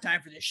child gonna have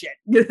time for this shit.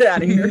 Get it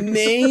out of here.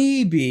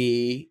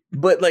 Maybe,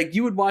 but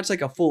you would watch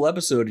a full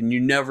episode and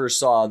you never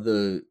saw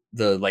the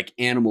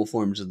animal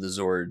forms of the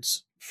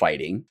Zords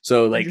fighting.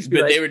 So They'd just be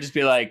but like, they would just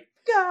be like,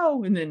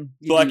 Go, and then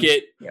 "Fuck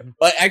it." Yep.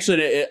 But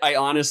actually, I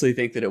honestly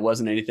think that it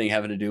wasn't anything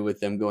having to do with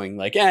them going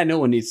no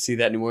one needs to see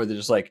that anymore. They're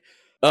just like,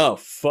 "Oh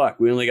fuck,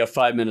 we only got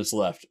 5 minutes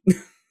left."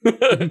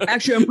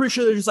 Actually, I'm pretty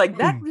sure they're just like,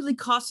 that really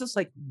costs us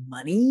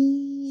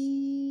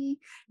money.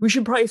 We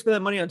should probably spend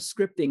that money on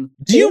scripting.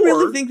 Do you Or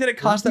really think that it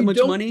cost that we much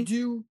don't money?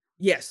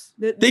 Yes.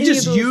 They Any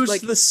just of those,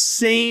 used the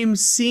same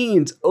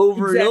scenes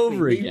over and Exactly.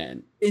 over They-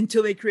 again.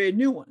 until they created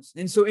new ones.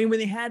 And so when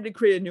they had to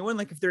create a new one,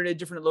 like if they're in a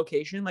different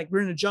location, like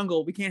we're in a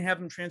jungle, we can't have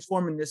them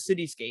transform in this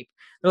cityscape.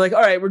 They're like,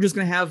 all right, we're just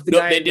gonna have the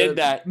Nope, guy they in did the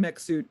that. mech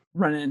suit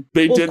run in.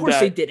 They Well, did of course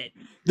that. they did it.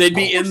 They'd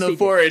be Of in course the they did.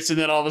 forest, and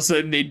then all of a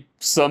sudden they'd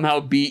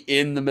somehow be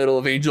in the middle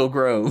of Angel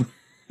Grove.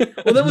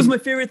 Well, that was my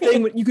favorite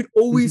thing. When you could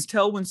always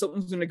tell when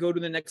someone's gonna go to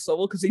the next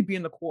level because they'd be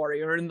in the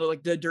quarry or in the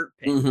the dirt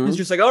pit. Mhm. It's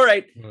just like, all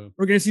right, Wow.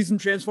 we're gonna see some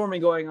transforming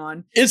going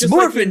on. It's Just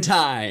like morphin' in-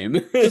 time.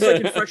 Just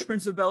like in Fresh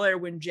Prince of Bel Air,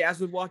 when Jazz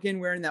would walk in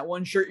wearing that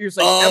one shirt, you're just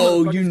like, that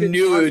Oh, motherfucker's you getting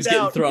knew it was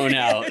tossed getting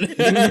out.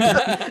 thrown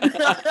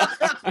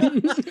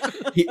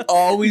out. He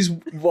always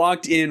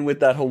walked in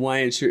with that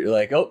Hawaiian shirt. You're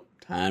like, oh,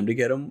 time to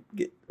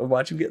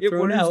watch him get Yep,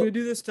 thrown what are you out. gonna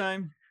do this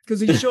time? Because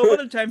he show up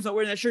other times not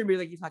wearing that shirt and be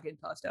like, he's not getting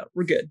tossed out.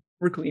 We're good.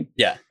 We're clean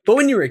Yeah, but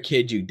when you were a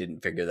kid, you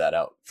didn't figure that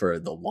out for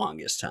the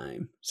longest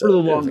time. So for the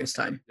longest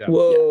time. Yeah.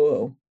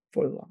 Whoa,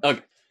 for the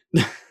longest.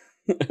 Okay.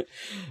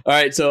 All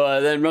right,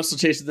 so then Russell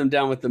chases them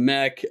down with the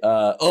mech.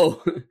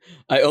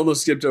 I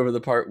almost skipped over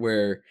the part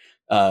where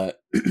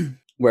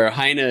where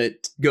Heine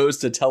goes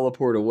to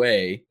teleport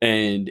away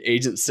and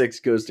Agent 6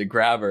 goes to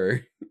grab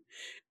her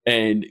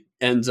and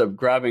ends up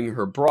grabbing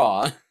her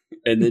bra,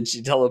 and then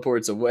she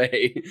teleports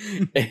away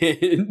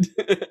and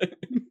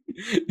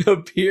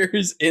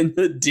appears in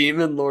the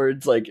Demon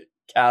Lord's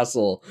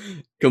castle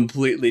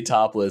completely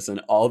topless, and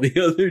all the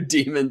other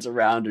demons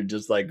around are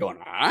just like going,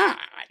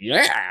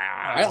 yeah,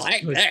 I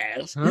like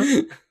this.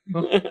 Huh?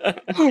 Oh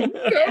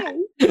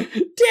no!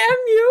 Damn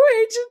you,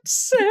 Agent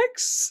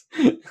 6.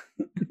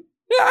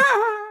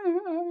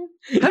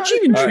 How'd she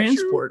even All right.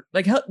 transport?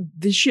 Like, how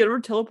did she ever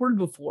teleported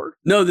before?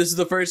 No, this is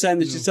the first time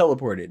that she's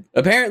teleported.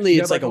 Apparently,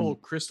 You it's have, like a little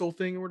crystal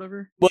thing or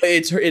whatever. well,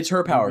 it's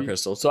her power Maybe.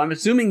 crystal. So I'm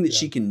assuming that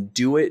she Yeah. can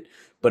do it,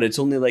 but it's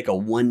only like a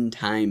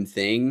one-time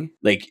thing.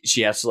 Like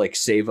she has to like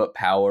save up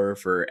power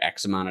for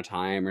X amount of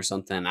time or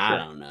something. I Sure.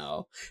 don't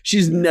know.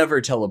 She's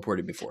never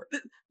teleported before.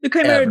 The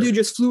Chimera Ever. dude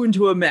just flew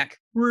into a mech.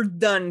 We're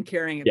done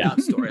caring about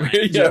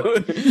storyline. Yeah.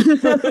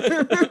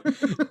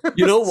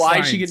 You know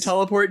why she can Science.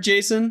 teleport,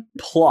 Jason?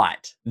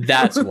 Plot.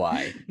 That's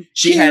why.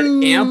 She had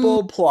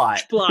ample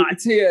plot.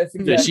 Plots, yes,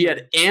 Yeah, exactly. she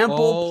had ample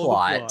All the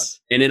plot, plot.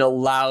 and it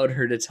allowed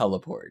her to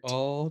teleport.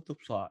 All the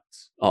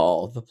plots.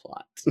 All the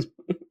plot.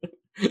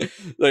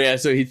 So yeah,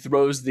 so he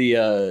throws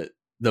the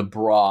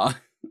bra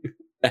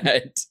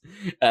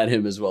at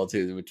him as well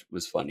too, which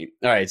was funny.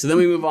 All right, so then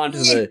we move on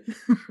to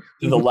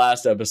the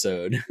last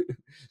episode.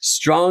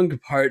 Strong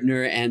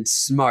partner and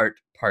smart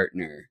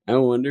partner. I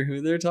wonder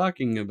who they're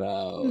talking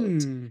about.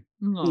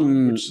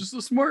 Aw. Which is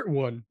the smart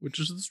one? Which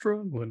is the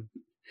strong one?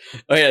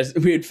 Oh yes,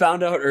 we had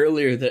found out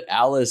earlier that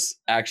Alice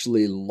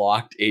actually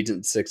locked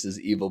Agent 6's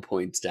evil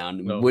points down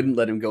and Oh. wouldn't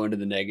let him go into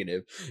the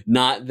negative.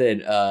 Not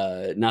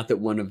that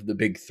one of the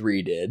big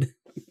three did.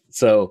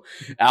 So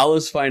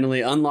Alice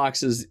finally unlocks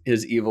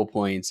his evil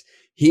points.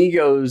 He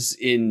goes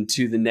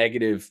into the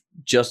negative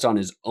just on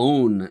his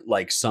own,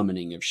 like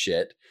summoning of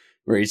shit,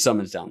 where he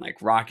summons down like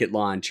rocket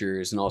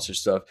launchers and all sorts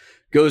of stuff.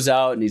 Goes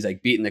out and he's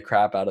like beating the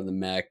crap out of the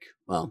mech.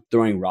 Well,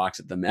 throwing rocks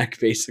at the mech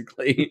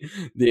basically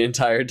the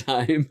entire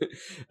time.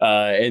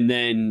 And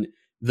then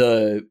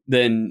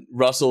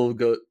Russell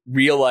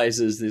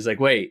realizes he's like,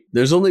 wait,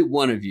 there's only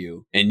one of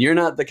you, and you're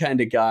not the kind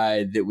of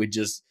guy that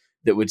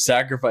would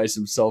sacrifice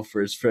himself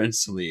for his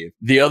friends to leave.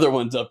 The other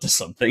one's up to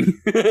something.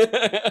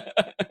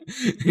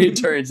 He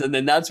turns, and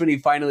then that's when he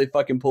finally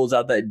fucking pulls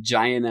out that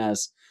giant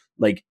ass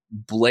like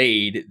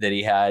blade that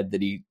he had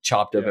that he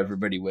chopped up Yeah.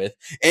 everybody with,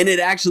 and it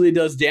actually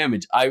does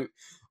damage.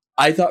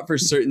 I thought for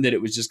certain that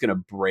it was just gonna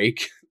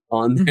break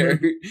on there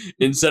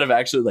instead of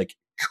actually like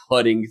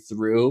cutting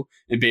through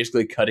and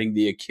basically cutting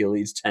the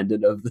Achilles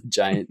tendon of the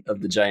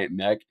giant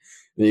mech.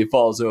 And he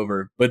falls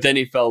over, but then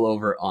he fell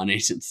over on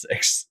Agent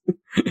 6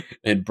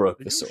 and broke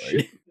the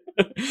sword.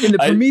 In the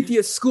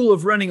Prometheus school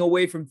of running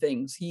away from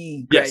things,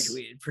 he Yes.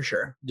 graduated for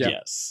sure. Yeah.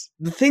 Yes.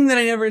 The thing that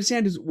I never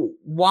understand is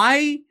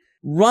why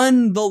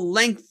run the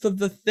length of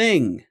the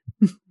thing?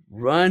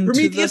 Run to the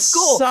Prometheus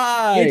school.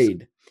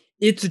 side.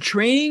 It's a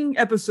training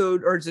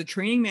episode, or it's a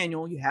training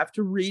manual you have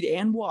to read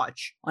and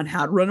watch on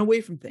how to run away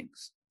from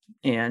things.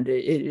 And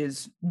it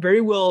is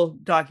very well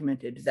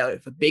documented that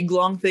if a big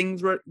long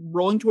thing's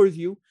rolling towards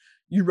you,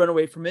 you run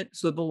away from it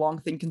so the long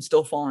thing can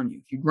still fall on you.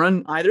 If you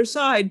run either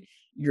side,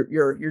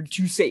 you're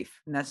too safe,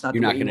 and that's not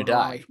You're the not way you gonna wanna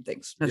run away die. from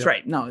things. That's Yep.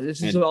 right. No,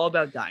 this is And- all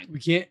about dying. We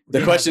can't. The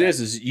we question have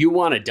is you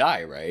want to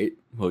die, right?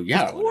 Well,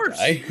 yeah, Of I wanna course.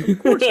 die. Of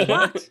course.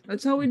 What?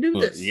 That's how we do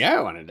Well, this. yeah,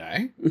 I want to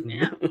die.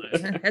 Yeah.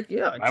 Heck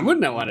yeah. I would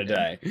not want to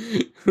die.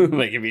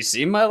 Like, have you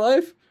seen my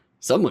life?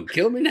 Someone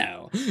kill me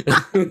now.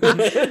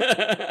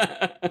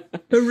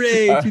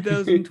 Hooray,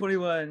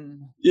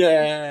 2021.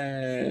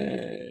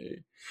 Yay.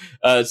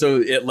 So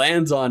it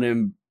lands on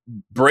him,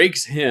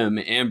 breaks him,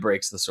 and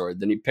breaks the sword.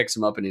 Then he picks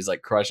him up and he's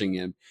like crushing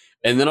him.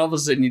 And then all of a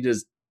sudden you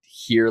just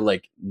hear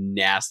like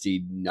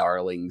nasty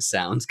gnarling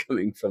sounds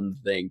coming from the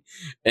thing.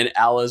 And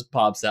Alice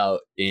pops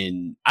out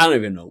in, I don't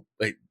even know,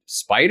 like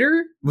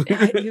spider?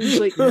 It was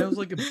like, That was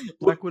like a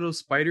Black Widow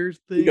spider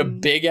thing. Like a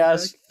big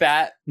ass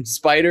fat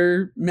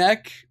spider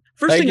mech.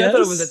 first I thing I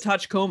thought it was a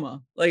guess.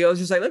 Tachkoma. Like I was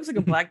just like, looks like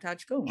a black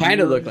Tachkoma. Kind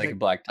You of know, looked like a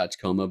black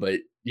Tachkoma, but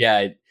yeah,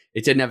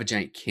 it didn't have a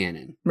giant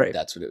cannon. Right.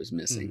 That's what it was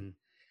missing. Mhm.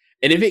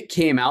 And if it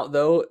came out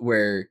though,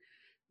 where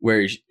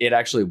it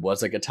actually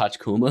was like a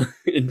Tachkoma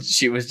and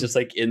she was just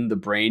like in the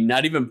brain,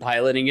 not even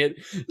piloting it,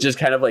 just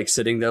kind of like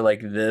sitting there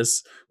like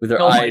this with her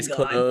Oh my eyes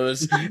God.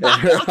 closed and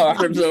her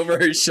arms over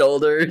her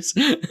shoulders,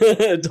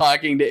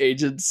 talking to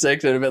Agent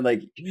 6, and have been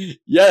like,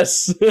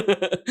 yes,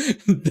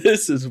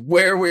 this is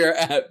where we're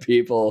at,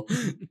 people.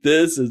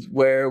 This is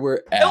where we're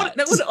at.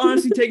 that would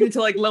honestly take it to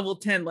like level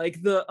 10,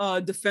 like the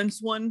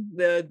defense one,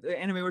 the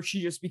anime where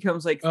she just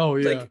becomes like, Oh,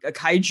 yeah. like a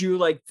kaiju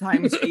like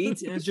times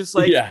 8, and it's just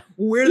like, yeah.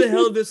 where the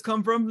hell did this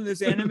come from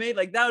this anime?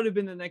 Like that would have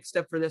been the next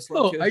step for this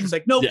one Oh, too. I It's just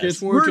like, nope, Yes.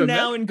 Transform we're into a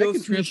now mech. in I can Ghost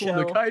in the transform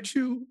into Shell.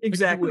 kaiju. I can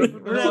Exactly. whatever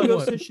We're I now want.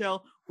 Ghost in the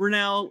Shell. We're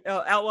now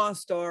Outlaw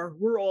Star.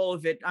 We're all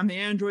of it. I'm the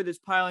android that's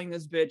piloting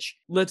this bitch.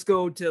 Let's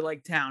go to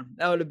like town.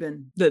 That would have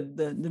been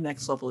the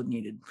next level it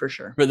needed for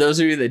sure. For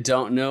those of you that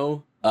don't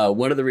know,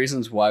 one of the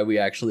reasons why we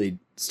actually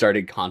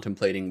started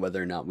contemplating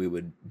whether or not we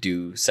would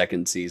do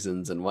second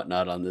seasons and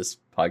whatnot on this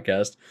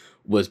podcast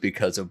was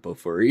because of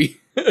Bofuri.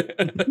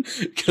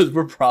 Because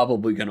we're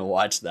probably going to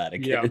watch that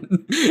again.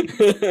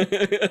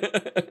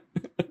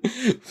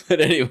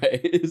 But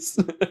anyways,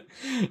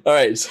 all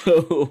right.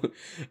 So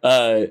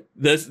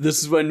this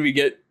is when we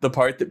get the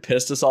part that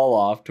pissed us all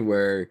off, to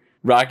where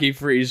Rocky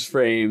freeze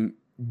frame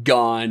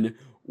gone.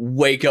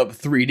 Wake up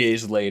 3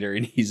 days later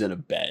and he's in a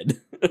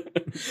bed.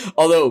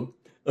 Although,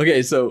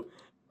 okay, so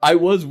I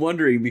was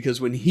wondering,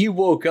 because when he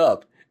woke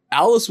up,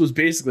 Alice was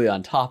basically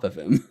on top of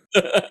him.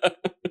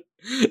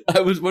 I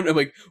was wondering,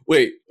 like,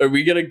 wait, are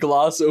we gonna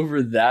gloss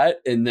over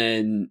that? And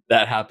then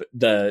that happened.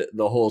 The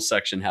whole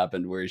section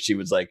happened where she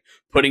was like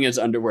putting his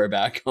underwear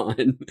back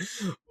on.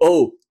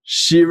 Oh,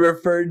 she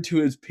referred to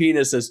his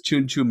penis as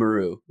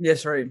Chunchumaru.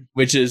 Yes, right.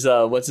 Which is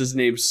what's his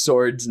name?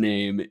 Sword's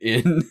name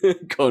in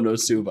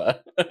Konosuba.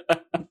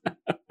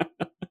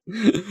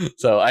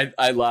 So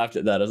I laughed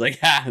at that. I was like,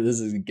 "Ha, this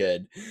is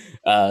good."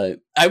 I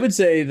would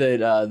say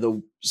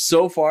that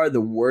so far the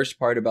worst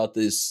part about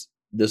this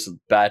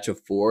batch of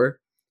 4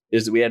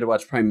 is that we had to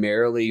watch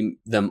primarily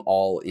them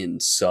all in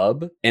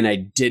sub, and I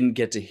didn't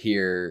get to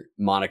hear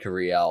Monica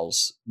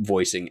Rial's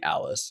voicing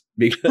Alice,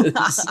 because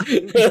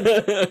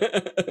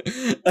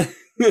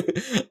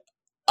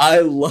I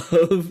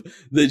love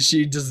that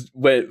she just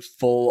went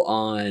full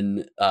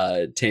on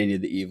Tanya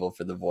the Evil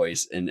for the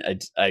voice, and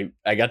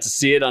I got to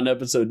see it on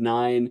episode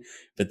 9,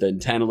 but then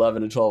 10,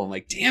 11, and 12 I'm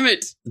like, damn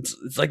it,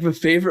 it's like my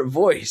favorite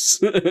voice.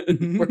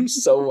 It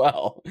works so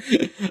well.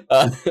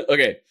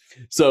 Okay,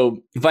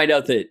 so you find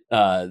out that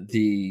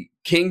the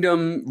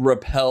kingdom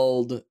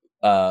repelled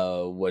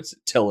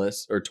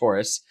Tillis or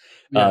Taurus.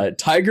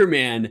 Tiger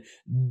Man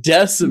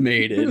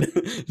decimated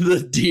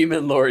the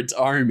Demon Lord's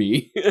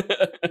army.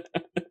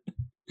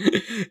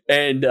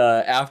 And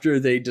after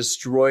they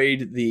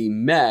destroyed the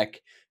mech,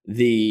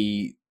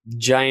 the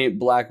giant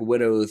Black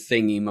Widow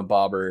thingy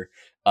mabobber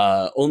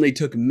only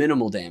took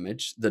minimal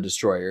damage, the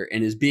destroyer,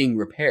 and is being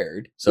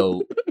repaired.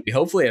 So we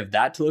hopefully have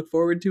that to look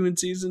forward to in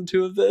season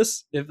 2 of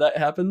this, if that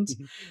happens,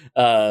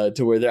 to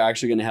where they're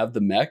actually going to have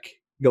the mech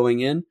going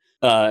in.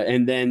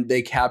 And then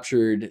they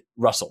captured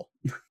Russell.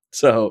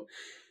 So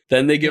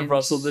then they give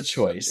Russell the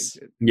choice.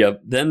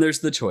 Yep. Then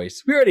there's the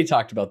choice. We already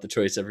talked about the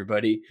choice,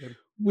 everybody. Yep.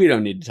 We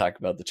don't need to talk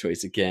about the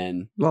choice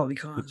again.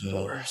 Lolicons are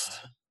the worst.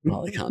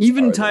 Lolicons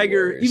even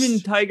Tiger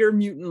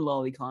mutant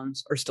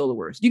Lolicons are still the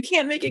worst. You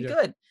can't make it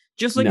good.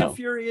 Just like a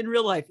Fury in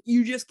real life.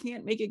 You just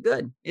can't make it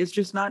good. It's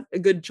just not a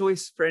good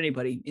choice for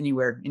anybody,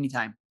 anywhere,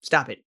 anytime.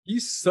 Stop it.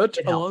 He's such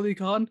a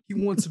Lolicon. He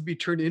wants to be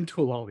turned into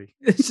a lolly.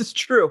 This is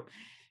true.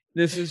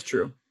 And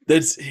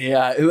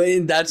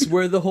that's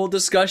where the whole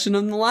discussion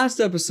on the last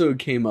episode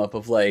came up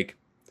of like,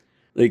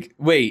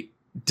 wait,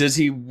 does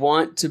he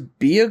want to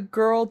be a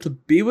girl, to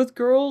be with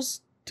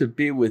girls, to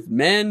be with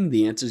men?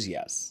 The answer is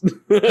yes.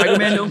 Tiger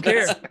Man don't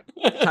care.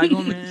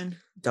 Tiger Man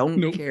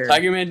don't care.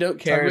 Tiger Man don't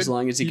care as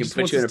long as he can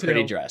put you in a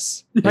pretty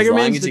dress. Tiger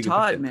Man's the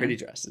Todd, man. Pretty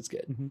dress, it's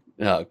good.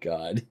 Oh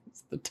God,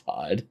 it's the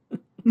Todd.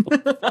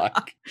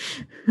 Fuck.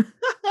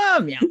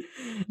 Meow.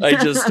 I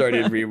just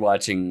started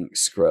rewatching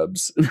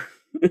Scrubs.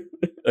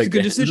 It's a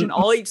good decision.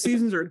 All 8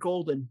 seasons are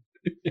golden.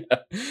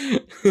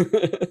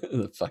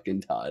 The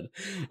fucking Todd.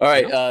 All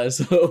right.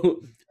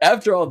 So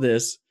after all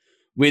this,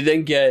 we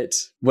then get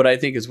what I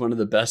think is one of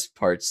the best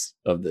parts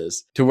of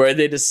this, to where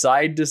they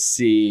decide to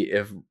see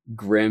if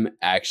Grimm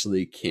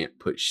actually can't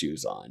put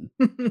shoes on.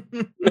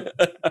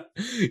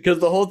 Because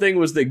the whole thing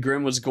was that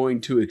Grimm was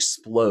going to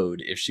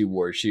explode if she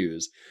wore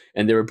shoes.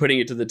 And they were putting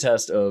it to the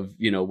test of,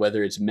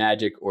 whether it's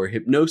magic or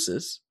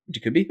hypnosis, which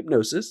it could be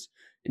hypnosis.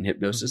 And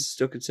hypnosis is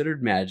still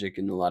considered magic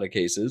in a lot of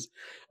cases.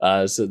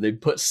 So they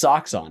put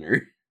socks on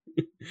her.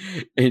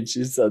 And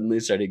she suddenly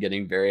started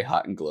getting very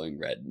hot and glowing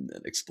red, and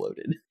then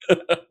exploded.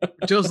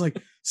 Joe's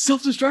like,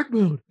 self-destruct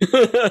mode.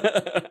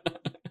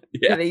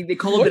 Yeah, they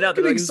called it out.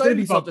 They're like, it's going to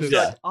be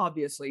self-destruct,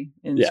 obviously.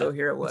 And so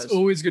here it was. It's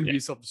always going to be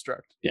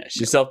self-destruct. Yeah,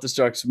 she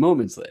self-destructs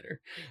moments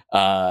later.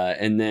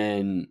 And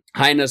then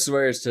Hyena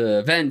swears to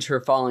avenge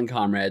her fallen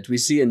comrades. We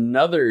see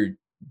another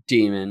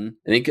demon.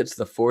 I think it's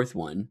the 4th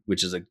one,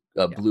 which is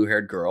a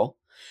blue-haired girl.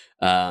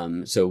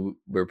 So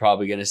we're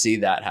probably going to see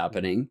that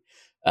happening.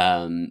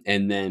 And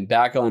then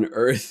back on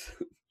Earth,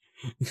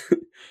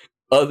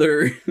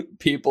 other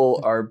people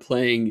are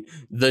playing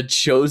the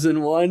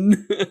Chosen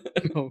One,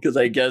 because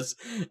I guess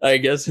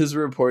his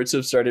reports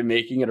have started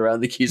making it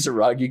around the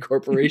Kisaragi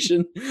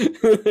Corporation.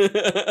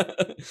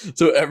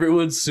 So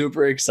everyone's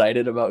super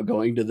excited about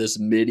going to this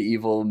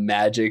medieval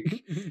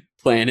magic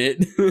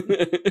planet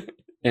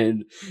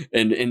and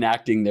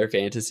enacting their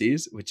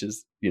fantasies, which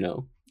is,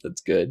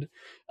 that's good.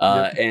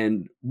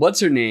 And what's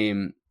her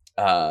name?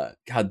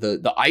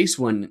 The ice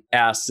one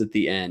asks at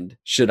the end,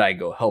 should I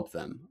go help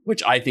them?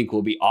 Which I think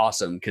will be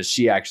awesome, because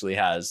she actually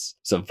has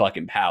some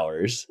fucking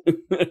powers.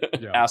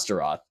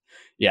 Astaroth.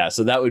 Yeah,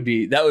 so that would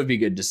be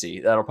good to see.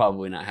 That'll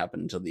probably not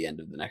happen until the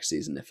end of the next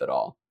season, if at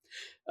all.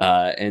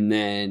 And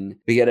then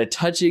we get a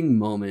touching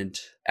moment,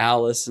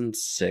 Alice and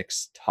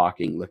Six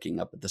talking, looking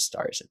up at the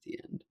stars at the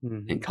end,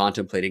 and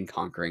contemplating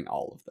conquering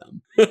all of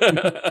them.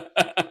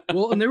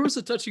 Well, and there was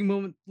a touching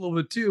moment a little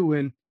bit too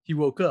when he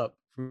woke up.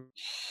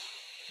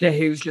 Yeah,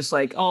 he was just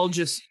like, I'll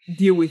just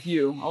deal with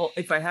you.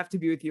 If I have to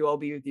be with you, I'll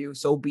be with you.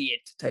 So be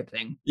it, type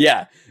thing.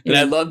 Yeah. And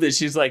I Yeah. love that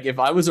she's like, if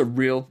I was a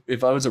real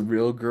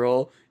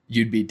girl,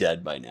 you'd be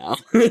dead by now.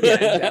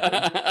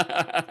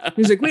 Yeah,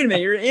 He's like, wait a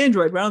minute, you're an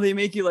android. Why don't they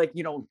make you like,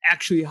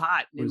 actually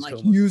hot and Who's like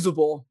Coma?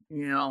 usable,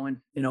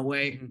 in a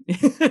way.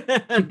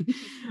 Mhm.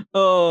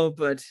 Oh,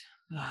 but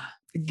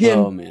again,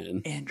 Oh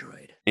man.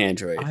 Android.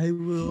 I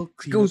will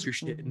clean Goes- up your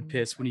shit and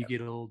piss when you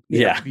get old.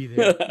 Yeah. I'll be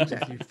there with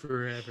Exactly. you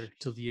forever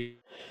till the end.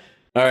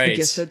 All right. I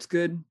guess that's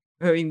good.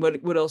 I mean,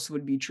 what else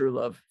would be true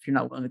love if you're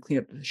not willing to clean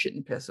up the shit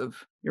and piss of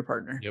your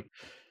partner? Yep.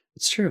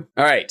 It's true.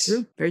 All right.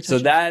 True. Very So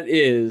touching. that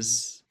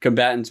is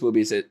combatants will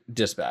be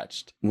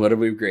dispatched. What are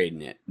we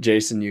grading it?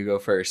 Jason, you go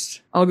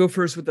first. I'll go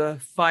first with a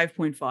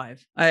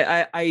 5.5.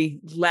 I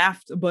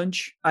laughed a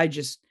bunch. I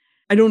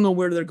don't know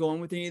where they're going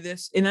with any of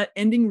this, and that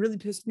ending really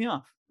pissed me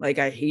off. Like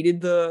I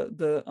hated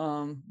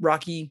the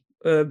Rocky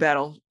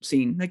battle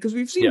scene, like because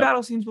we've seen Yep.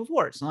 battle scenes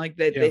before. It's not like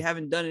that they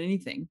haven't done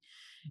anything.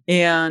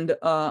 And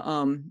then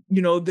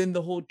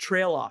the whole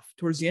trail off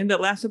towards the end.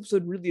 That last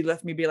episode really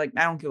left me be like,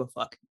 I don't give a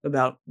fuck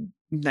about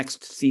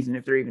next season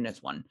if there even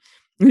is one.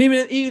 And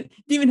it didn't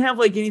even have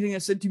like anything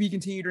that said to be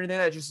continued or anything.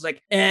 That just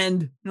like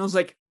end, and I was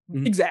like,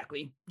 Mhm.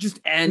 exactly, just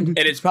end. And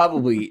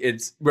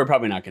we're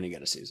probably not going to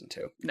get a season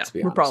 2. No, to be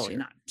we're honest probably here.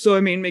 not. So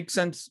I mean, makes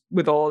sense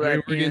with all I that.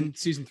 mean, we're and getting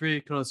season 3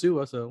 of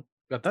Konosuba, so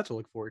got that to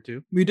look forward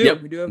to. we do,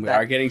 Yep, we do have we that.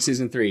 are getting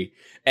season 3,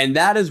 and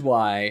that is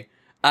why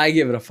I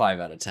give it a 5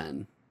 out of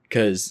 10.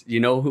 Because you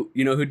know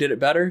who did it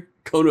better?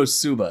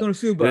 Konosuba.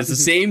 Konosuba. And it's the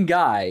same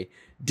guy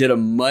did a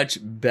much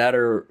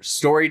better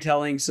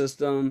storytelling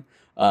system,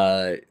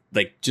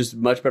 like just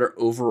much better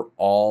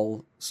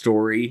overall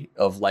story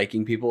of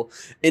liking people,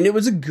 and it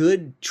was a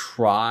good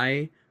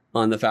try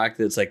on the fact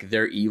that it's like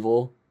they're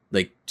evil,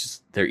 like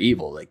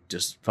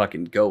just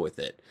fucking go with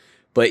it.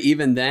 But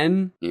even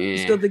then,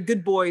 Still the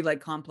good boy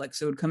like complex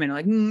that would come in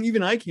like,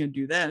 even I can't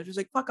do that. It's just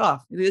like, fuck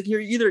off.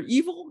 You're either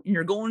evil and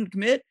you're going to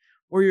commit,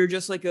 or you're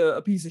just like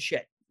a piece of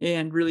shit.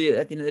 And really,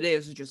 at the end of the day,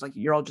 it's just like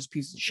you're all just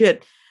pieces of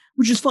shit,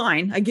 which is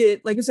fine. I get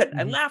it. Like I said,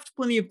 I Mhm. laughed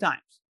plenty of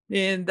times,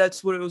 and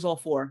that's what it was all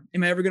for.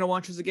 Am I ever gonna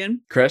watch this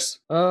again? Chris,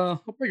 I'll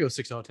probably go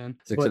 6 out of 10.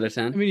 6 But, out of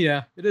 10. I mean,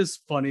 yeah, it is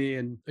funny,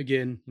 and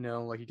again,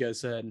 like you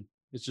guys said,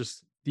 it's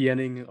just the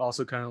ending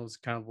also was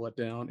kind of let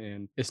down,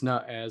 and it's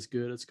not as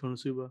good as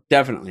Konosuba.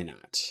 Definitely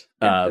not.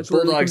 Yeah, that's what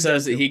it Bulldog comes down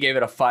says that to. he gave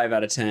it a 5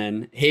 out of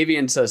 10.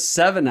 Havian says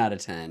 7 out of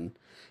 10.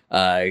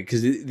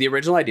 Because the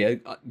original idea,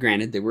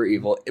 granted, they were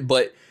evil,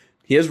 but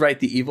he is right.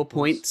 The evil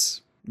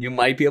points, you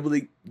might be able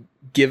to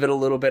give it a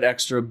little bit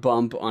extra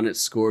bump on its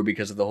score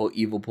because of the whole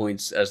evil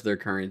points as their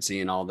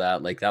currency and all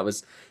that. Like that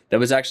was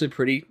actually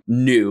pretty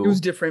new. It was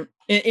different,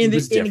 and It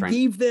was it different.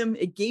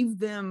 gave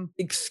them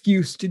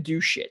excuse to do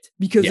shit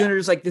because Yeah. then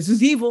it's like, this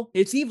is evil.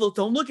 It's evil.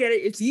 Don't look at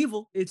it. It's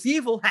evil. It's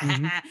evil.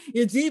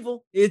 It's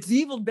evil. It's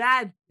evil.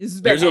 Bad. This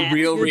is bad. There's a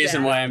real It's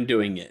reason bad. why I'm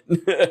doing it.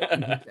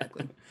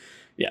 Exactly.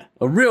 Yeah,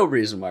 a real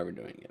reason why we're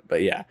doing it.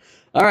 But yeah.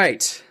 All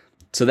right.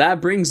 So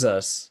that brings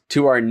us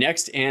to our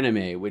next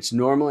anime, which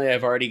normally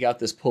I've already got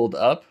this pulled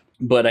up,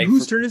 but I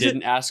Whose turn is it?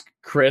 didn't ask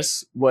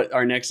Chris what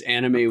our next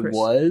anime Chris.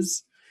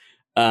 was.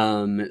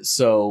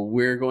 So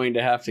we're going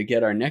to have to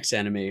get our next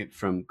anime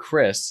from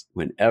Chris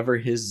whenever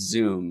his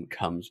Zoom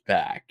comes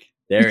back.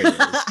 There it is.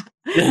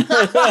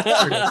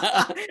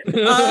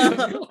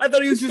 I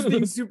thought he was just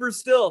being super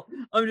still.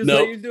 I'm just Nope.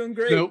 like, he's doing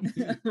great. Nope.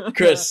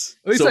 Chris,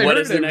 At least so I what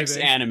heard is the next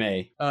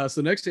everything. anime?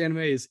 So next anime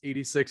is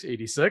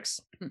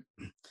 8686.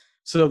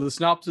 So the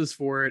synopsis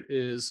for it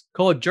is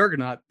called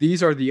Juggernaut.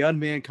 These are the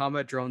unmanned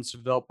combat drones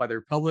developed by the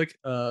Republic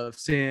of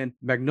San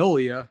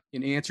Magnolia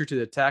in answer to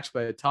the attacks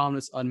by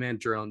autonomous unmanned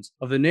drones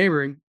of the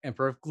neighboring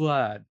Emperor of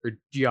Glad, or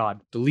Jihad,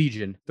 the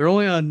Legion. They're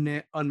only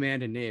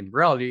unmanned in name. In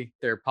reality,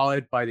 they're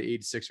piloted by the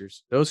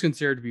 86ers, those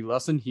considered to be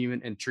less than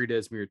human and treated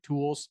as mere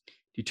tools.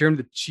 Determined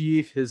to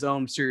achieve his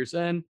own mysterious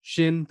end,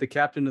 Shin, the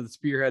captain of the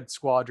Spearhead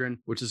Squadron,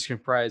 which is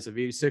comprised of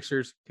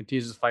 86ers,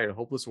 continues to fight a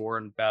hopeless war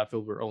on a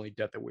battlefield where only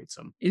death awaits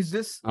him. Is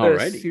this a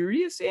Alrighty.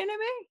 serious anime?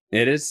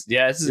 It is.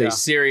 Yeah, this is Yeah. a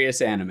serious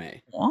anime.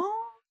 What?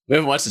 We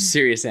haven't watched a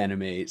serious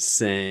anime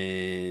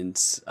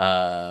since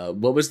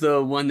what was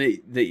the one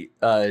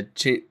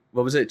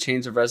what was it?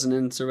 Chains of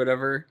Resonance or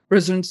whatever?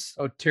 Resonance.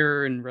 Oh,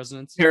 Terror and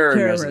Resonance. Terror and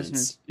Terror Resonance.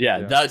 Resonance. Yeah,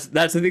 Yeah.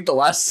 that's I think the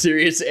last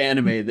serious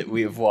anime that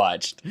we have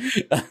watched.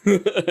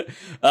 The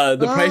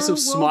Price of well,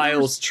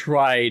 Smiles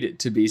tried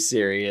to be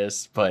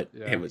serious, but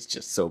Yeah. it was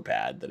just so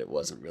bad that it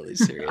wasn't really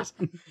serious.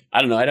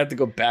 I don't know. I'd have to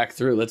go back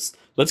through. Let's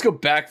go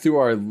back through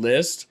our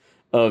list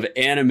of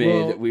anime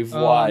Well, that we've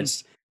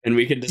watched, and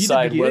we can Be the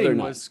decide whether or Beginning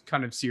not. was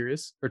kind of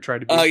serious, or tried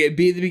to be. Oh yeah,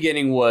 Be the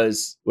Beginning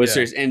was Yeah.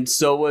 serious, and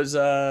so was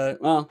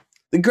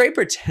The Great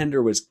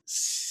Pretender was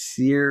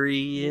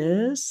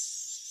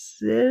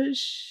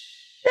serious-ish.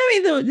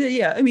 I mean,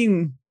 yeah. I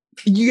mean,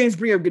 you guys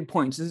bring up good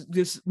points.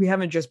 This we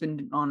haven't just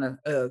been on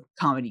a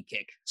comedy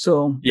kick,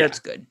 so Yeah. that's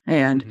good.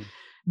 And Mhm.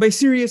 by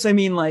serious, I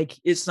mean like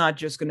it's not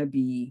just going to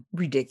be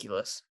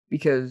ridiculous,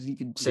 because you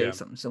could say Yeah.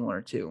 something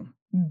similar to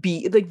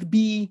be like the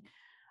be.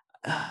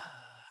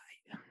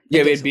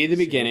 Yeah, we guess had Be it the was serious.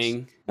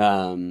 Beginning.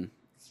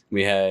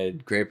 We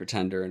had Great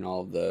Pretender and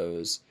all of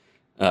those.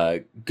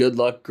 Good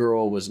Luck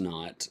Girl was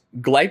not.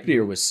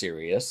 Gleipnir was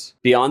serious.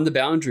 Beyond the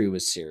Boundary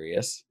was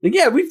serious. Like,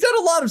 yeah, we've done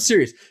a lot of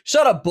serious.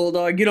 Shut up,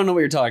 Bulldog. You don't know what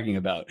you're talking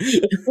about.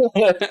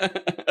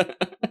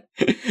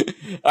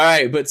 All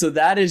right, but so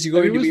that is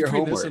going to be your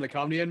between homework. This and a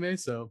comedy anime,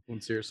 so I'm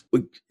serious.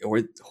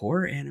 Or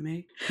horror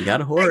anime. We got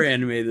a horror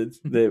anime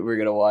that we're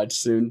gonna watch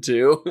soon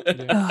too.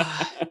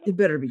 It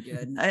better be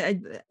good.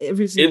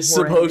 Every single It's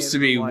horror anime supposed I've to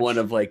ever be watched- one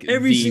of like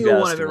every the single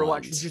one best I've ever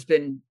watched has ones. just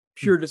been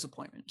pure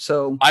disappointment.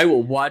 So I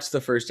will watch the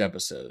first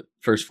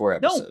 4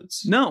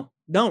 episodes. no,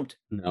 don't,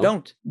 No?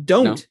 don't,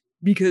 No?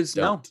 because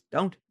Don't.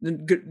 don't.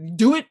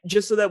 Do it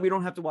just so that we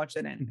don't have to watch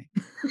that anime.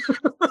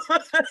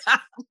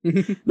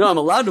 No, I'm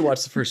allowed to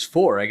watch the first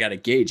 4. I gotta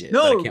gauge it.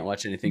 But No, I can't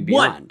watch anything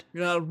one.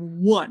 beyond.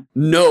 One.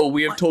 No,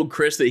 we have What? told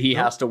Chris that he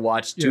No. has to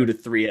watch 2 Yeah. to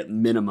 3 at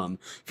minimum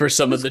for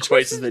some of the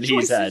choices that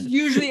he's had.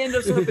 Usually end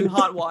us up in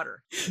hot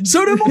water.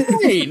 So do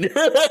mine.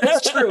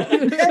 That's true.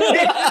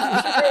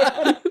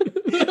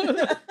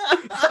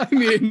 I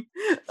mean,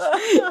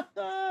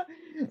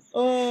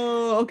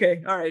 Oh,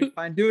 okay. All right.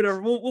 Fine. Do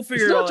whatever. We'll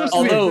figure it not all just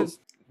out. me. Although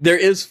there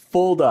is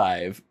Full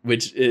Dive,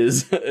 which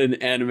is an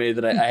anime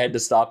that I had to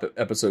stop at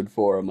episode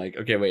 4. I'm like,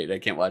 okay, wait, I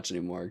can't watch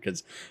anymore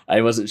because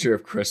I wasn't sure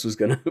if Chris was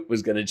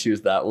gonna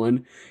choose that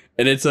one.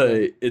 And it's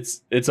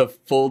a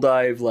Full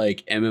Dive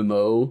like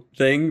MMO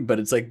thing, but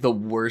it's like the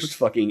worst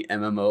fucking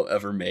MMO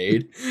ever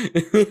made.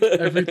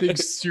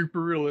 everything's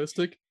super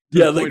realistic. to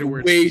Yeah, the like point where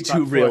it's way just not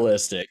too fun.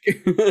 realistic.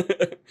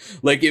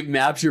 Like it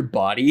maps your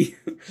body.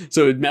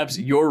 So it maps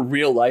your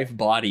real life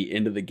body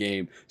into the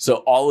game. So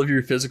all of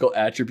your physical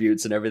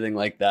attributes and everything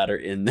like that are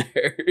in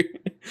there.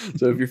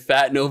 So if you're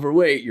fat and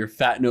overweight, you're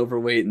fat and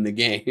overweight in the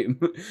game.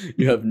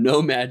 You have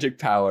no magic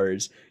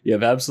powers. You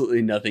have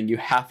absolutely nothing. You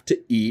have to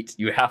eat.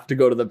 You have to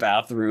go to the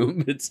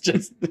bathroom. It's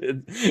just,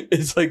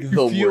 it's like the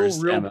feel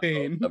worst real MMO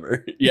pain.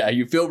 ever. Yeah,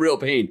 you feel real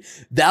pain.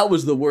 That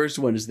was the worst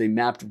one, is they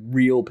mapped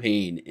real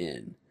pain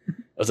in. I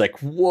was like, Is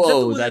that the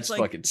whoa, one that's like,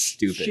 fucking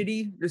stupid.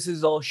 Shitty. This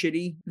is all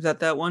shitty. Is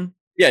that one?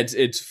 Yeah,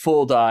 it's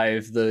Full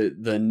Dive.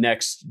 The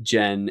next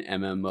gen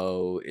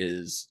MMO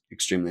is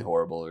extremely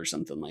horrible or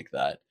something like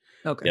that.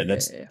 Okay. Yeah,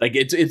 that's like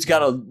it's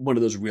got one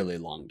of those really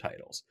long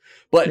titles.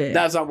 But Yeah.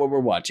 that's not what we're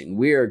watching.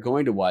 We are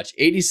going to watch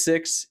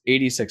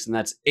 8686, and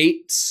that's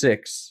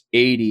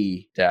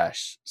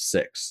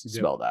 8680-6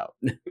 spelled out.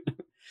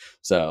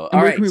 So And all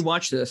where right. can we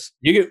watch this?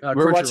 You get, we're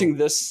Crunchyroll. watching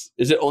this.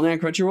 Is it only on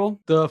Crunchyroll?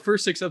 The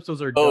first 6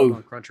 episodes are Oh. dubbed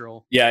on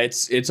Crunchyroll. Yeah,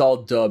 it's all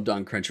dubbed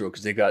on Crunchyroll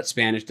because they've got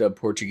Spanish dub,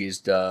 Portuguese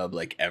dub,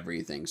 like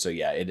everything. So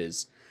yeah, it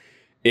is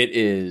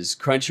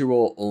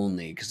Crunchyroll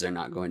only because they're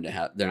not going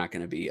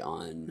to be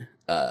on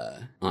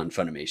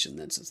Funimation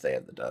then, since they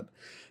have the dub.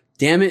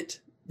 Damn it.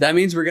 That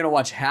means we're gonna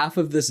watch half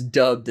of this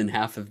dubbed and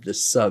half of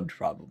this subbed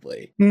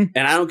probably. Hmm.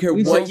 And I don't care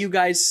We what saw- you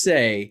guys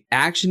say,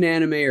 action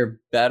anime are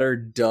better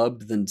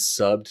dubbed than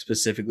subbed,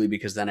 specifically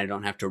because then I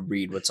don't have to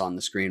read what's on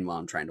the screen while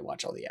I'm trying to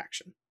watch all the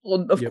action.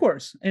 Well, of Yep.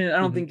 course, and I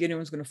don't Mhm. think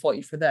anyone's going to fault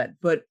you for that.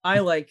 But I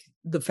like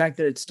the fact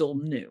that it's still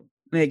new.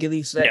 Like at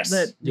least that Yes.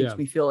 that makes Yeah.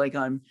 me feel like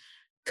I'm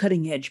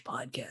cutting edge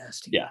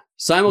podcasting. Yeah.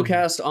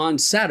 Simulcast on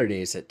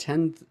Saturdays at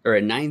 10 or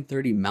at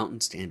 9:30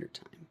 Mountain Standard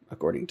Time,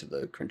 according to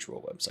the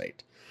Crunchyroll website.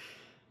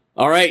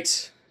 All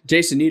right.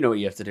 Jason, you know what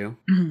you have to do.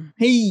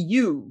 Hey,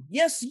 you.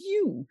 Yes,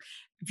 you.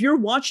 If you're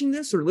watching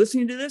this or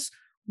listening to this,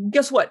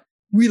 guess what?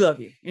 We love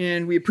you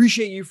and we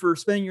appreciate you for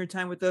spending your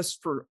time with us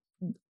for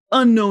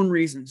unknown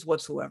reasons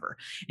whatsoever.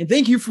 And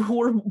thank you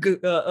for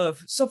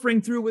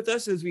suffering through with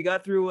us as we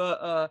got through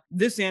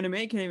this anime.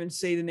 Can't even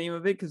say the name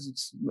of it because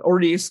it's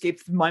already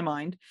escaped my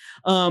mind.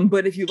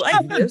 But if you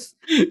like this,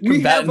 we have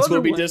Combatants will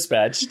other be ones.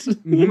 dispatched.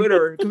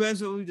 Whatever.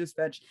 Commands will be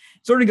dispatched.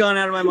 It's already gone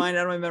out of my mind,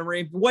 out of my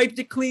memory. Wiped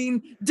it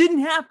clean.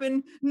 Didn't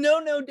happen.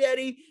 No,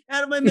 daddy.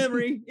 Out of my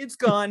memory. It's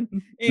gone.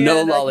 And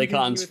No I can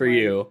lollicons continue for with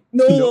my- you.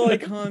 No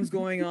lollicons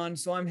going on,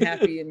 so I'm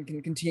happy and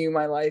can continue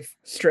my life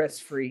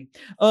stress-free.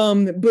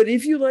 But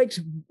if you liked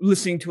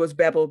listening to us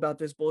babble about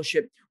this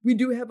bullshit, we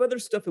do have other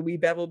stuff that we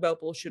babble about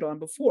bullshit on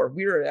before.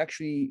 We are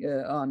actually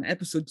on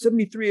episode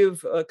 73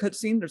 of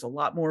Cutscene. There's a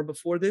lot more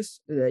before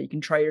this that you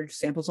can try your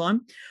samples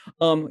on.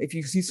 If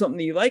you see something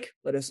that you like,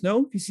 let us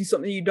know. If you see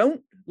something you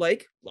don't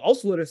like,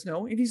 also let us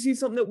know. If you see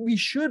something that we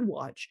should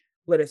watch,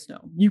 let us know.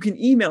 You can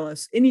email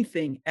us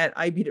anything at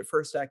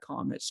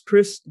ibeatitfirst.com. That's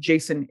Chris,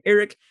 Jason,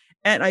 Eric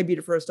at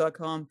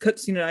ibeatitfirst.com,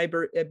 cutscene at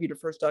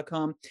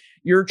ibeatitfirst.com.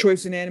 Your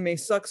choice in anime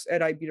sucks at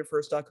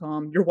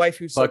ibeatitfirst.com. Your wife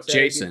who sucks at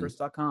Jason.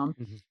 ibeatitfirst.com.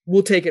 Mhm.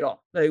 We'll take it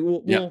all. Like,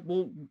 Yeah.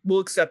 we'll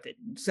accept it.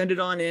 Send it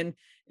on in,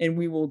 and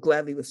we will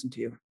gladly listen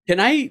to you. Can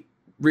I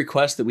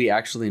request that we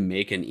actually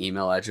make an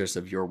email address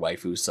of your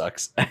waifu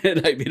sucks at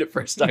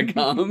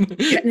ibeatitfirst.com?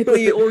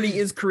 Technically, it already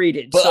is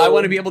created. But so I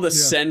want to be able to Yeah.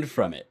 send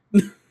from it.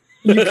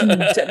 You can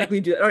technically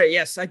do that. All right,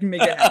 yes, I can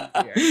make that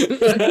happen. For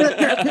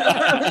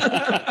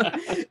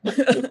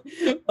you.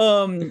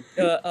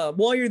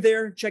 While you're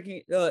there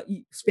checking,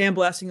 spam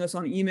blasting us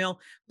on email,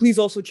 please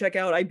also check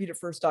out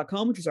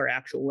ibeatitfirst.com, which is our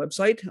actual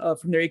website.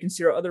 From there, you can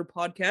see our other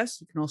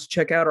podcasts. You can also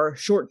check out our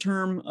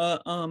short-term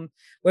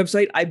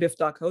website,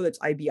 ibif.co. That's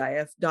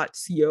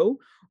ibif.co,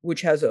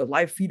 which has a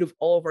live feed of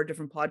all of our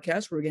different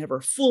podcasts, where we can have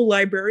our full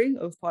library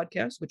of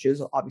podcasts, which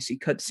is obviously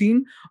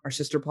Cutscene, our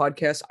sister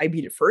podcast, I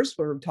Beat It First,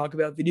 where we talk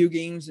about video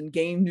games and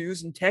game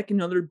news and tech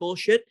and other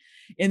bullshit.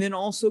 And then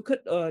also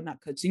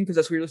not Cutscene, because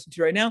that's what you're listening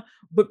to right now,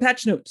 but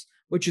Patch Notes,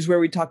 which is where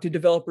we talk to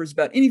developers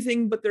about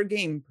anything but their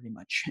game, pretty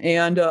much.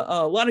 And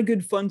a lot of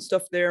good fun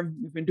stuff there.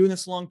 We've been doing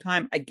this a long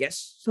time. I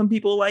guess some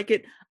people like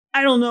it.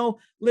 I don't know.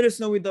 Let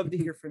us know. We'd love to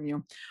hear from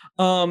you.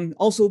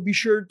 Also, be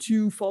sure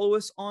to follow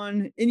us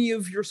on any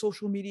of your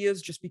social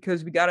medias, just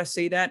because we got to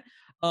say that.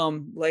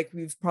 Like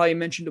we've probably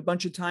mentioned a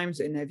bunch of times,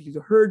 and if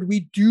you've heard,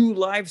 we do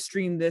live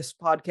stream this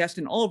podcast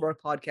and all of our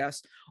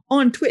podcasts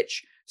on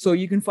Twitch. So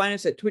you can find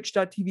us at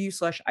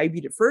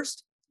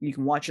twitch.tv/ibeatitfirst. You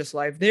can watch us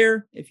live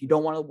there. If you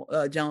don't want to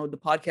download the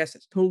podcast,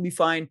 that's totally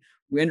fine.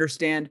 We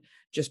understand.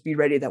 Just be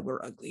ready that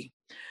we're ugly.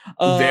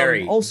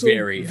 Very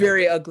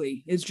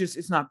ugly.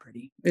 It's not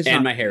pretty.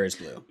 And my hair is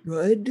blue.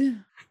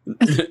 Good.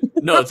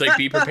 No, it's like,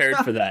 be prepared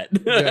for that.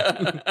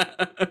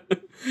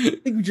 I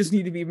think we just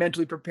need to be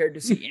mentally prepared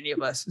to see any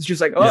of us. It's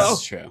just like, oh,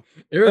 that's true.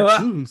 Eric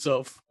blew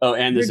himself. Oh,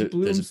 and there's a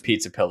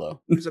pizza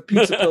pillow. There's a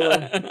pizza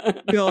pillow.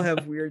 We all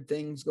have weird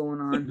things going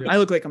on. Yeah. I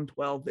look like I'm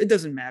 12. It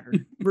doesn't matter.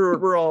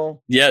 We're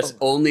all. Yes,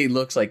 only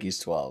looks like he's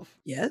 12.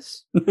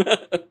 Yes.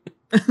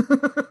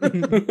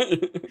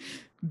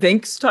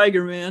 Thanks,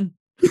 Tiger Man.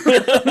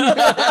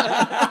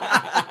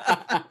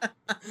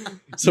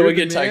 So we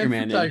get Tiger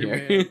Man in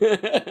here.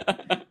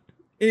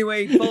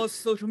 Anyway, follow us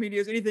on social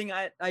medias. Anything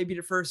I Beat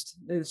It First.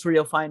 That's where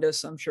you'll find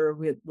us. I'm sure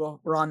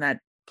we're on that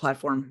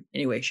platform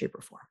anyway, shape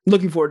or form.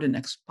 Looking forward to the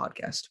next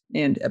podcast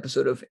and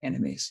episode of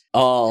Animes.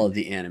 All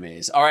the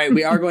animes. All right,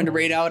 we are going to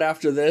raid out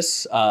after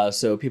this.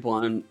 So people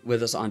on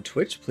with us on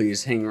Twitch,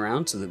 please hang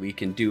around so that we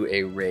can do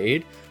a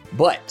raid.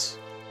 But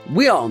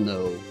we all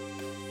know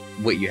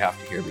what you have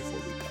to hear before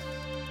we go.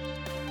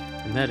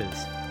 And that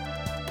is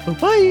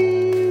bye-bye.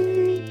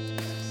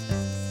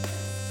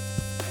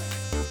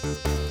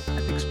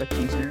 I expect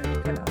these there.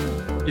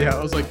 Yeah,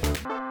 I was like,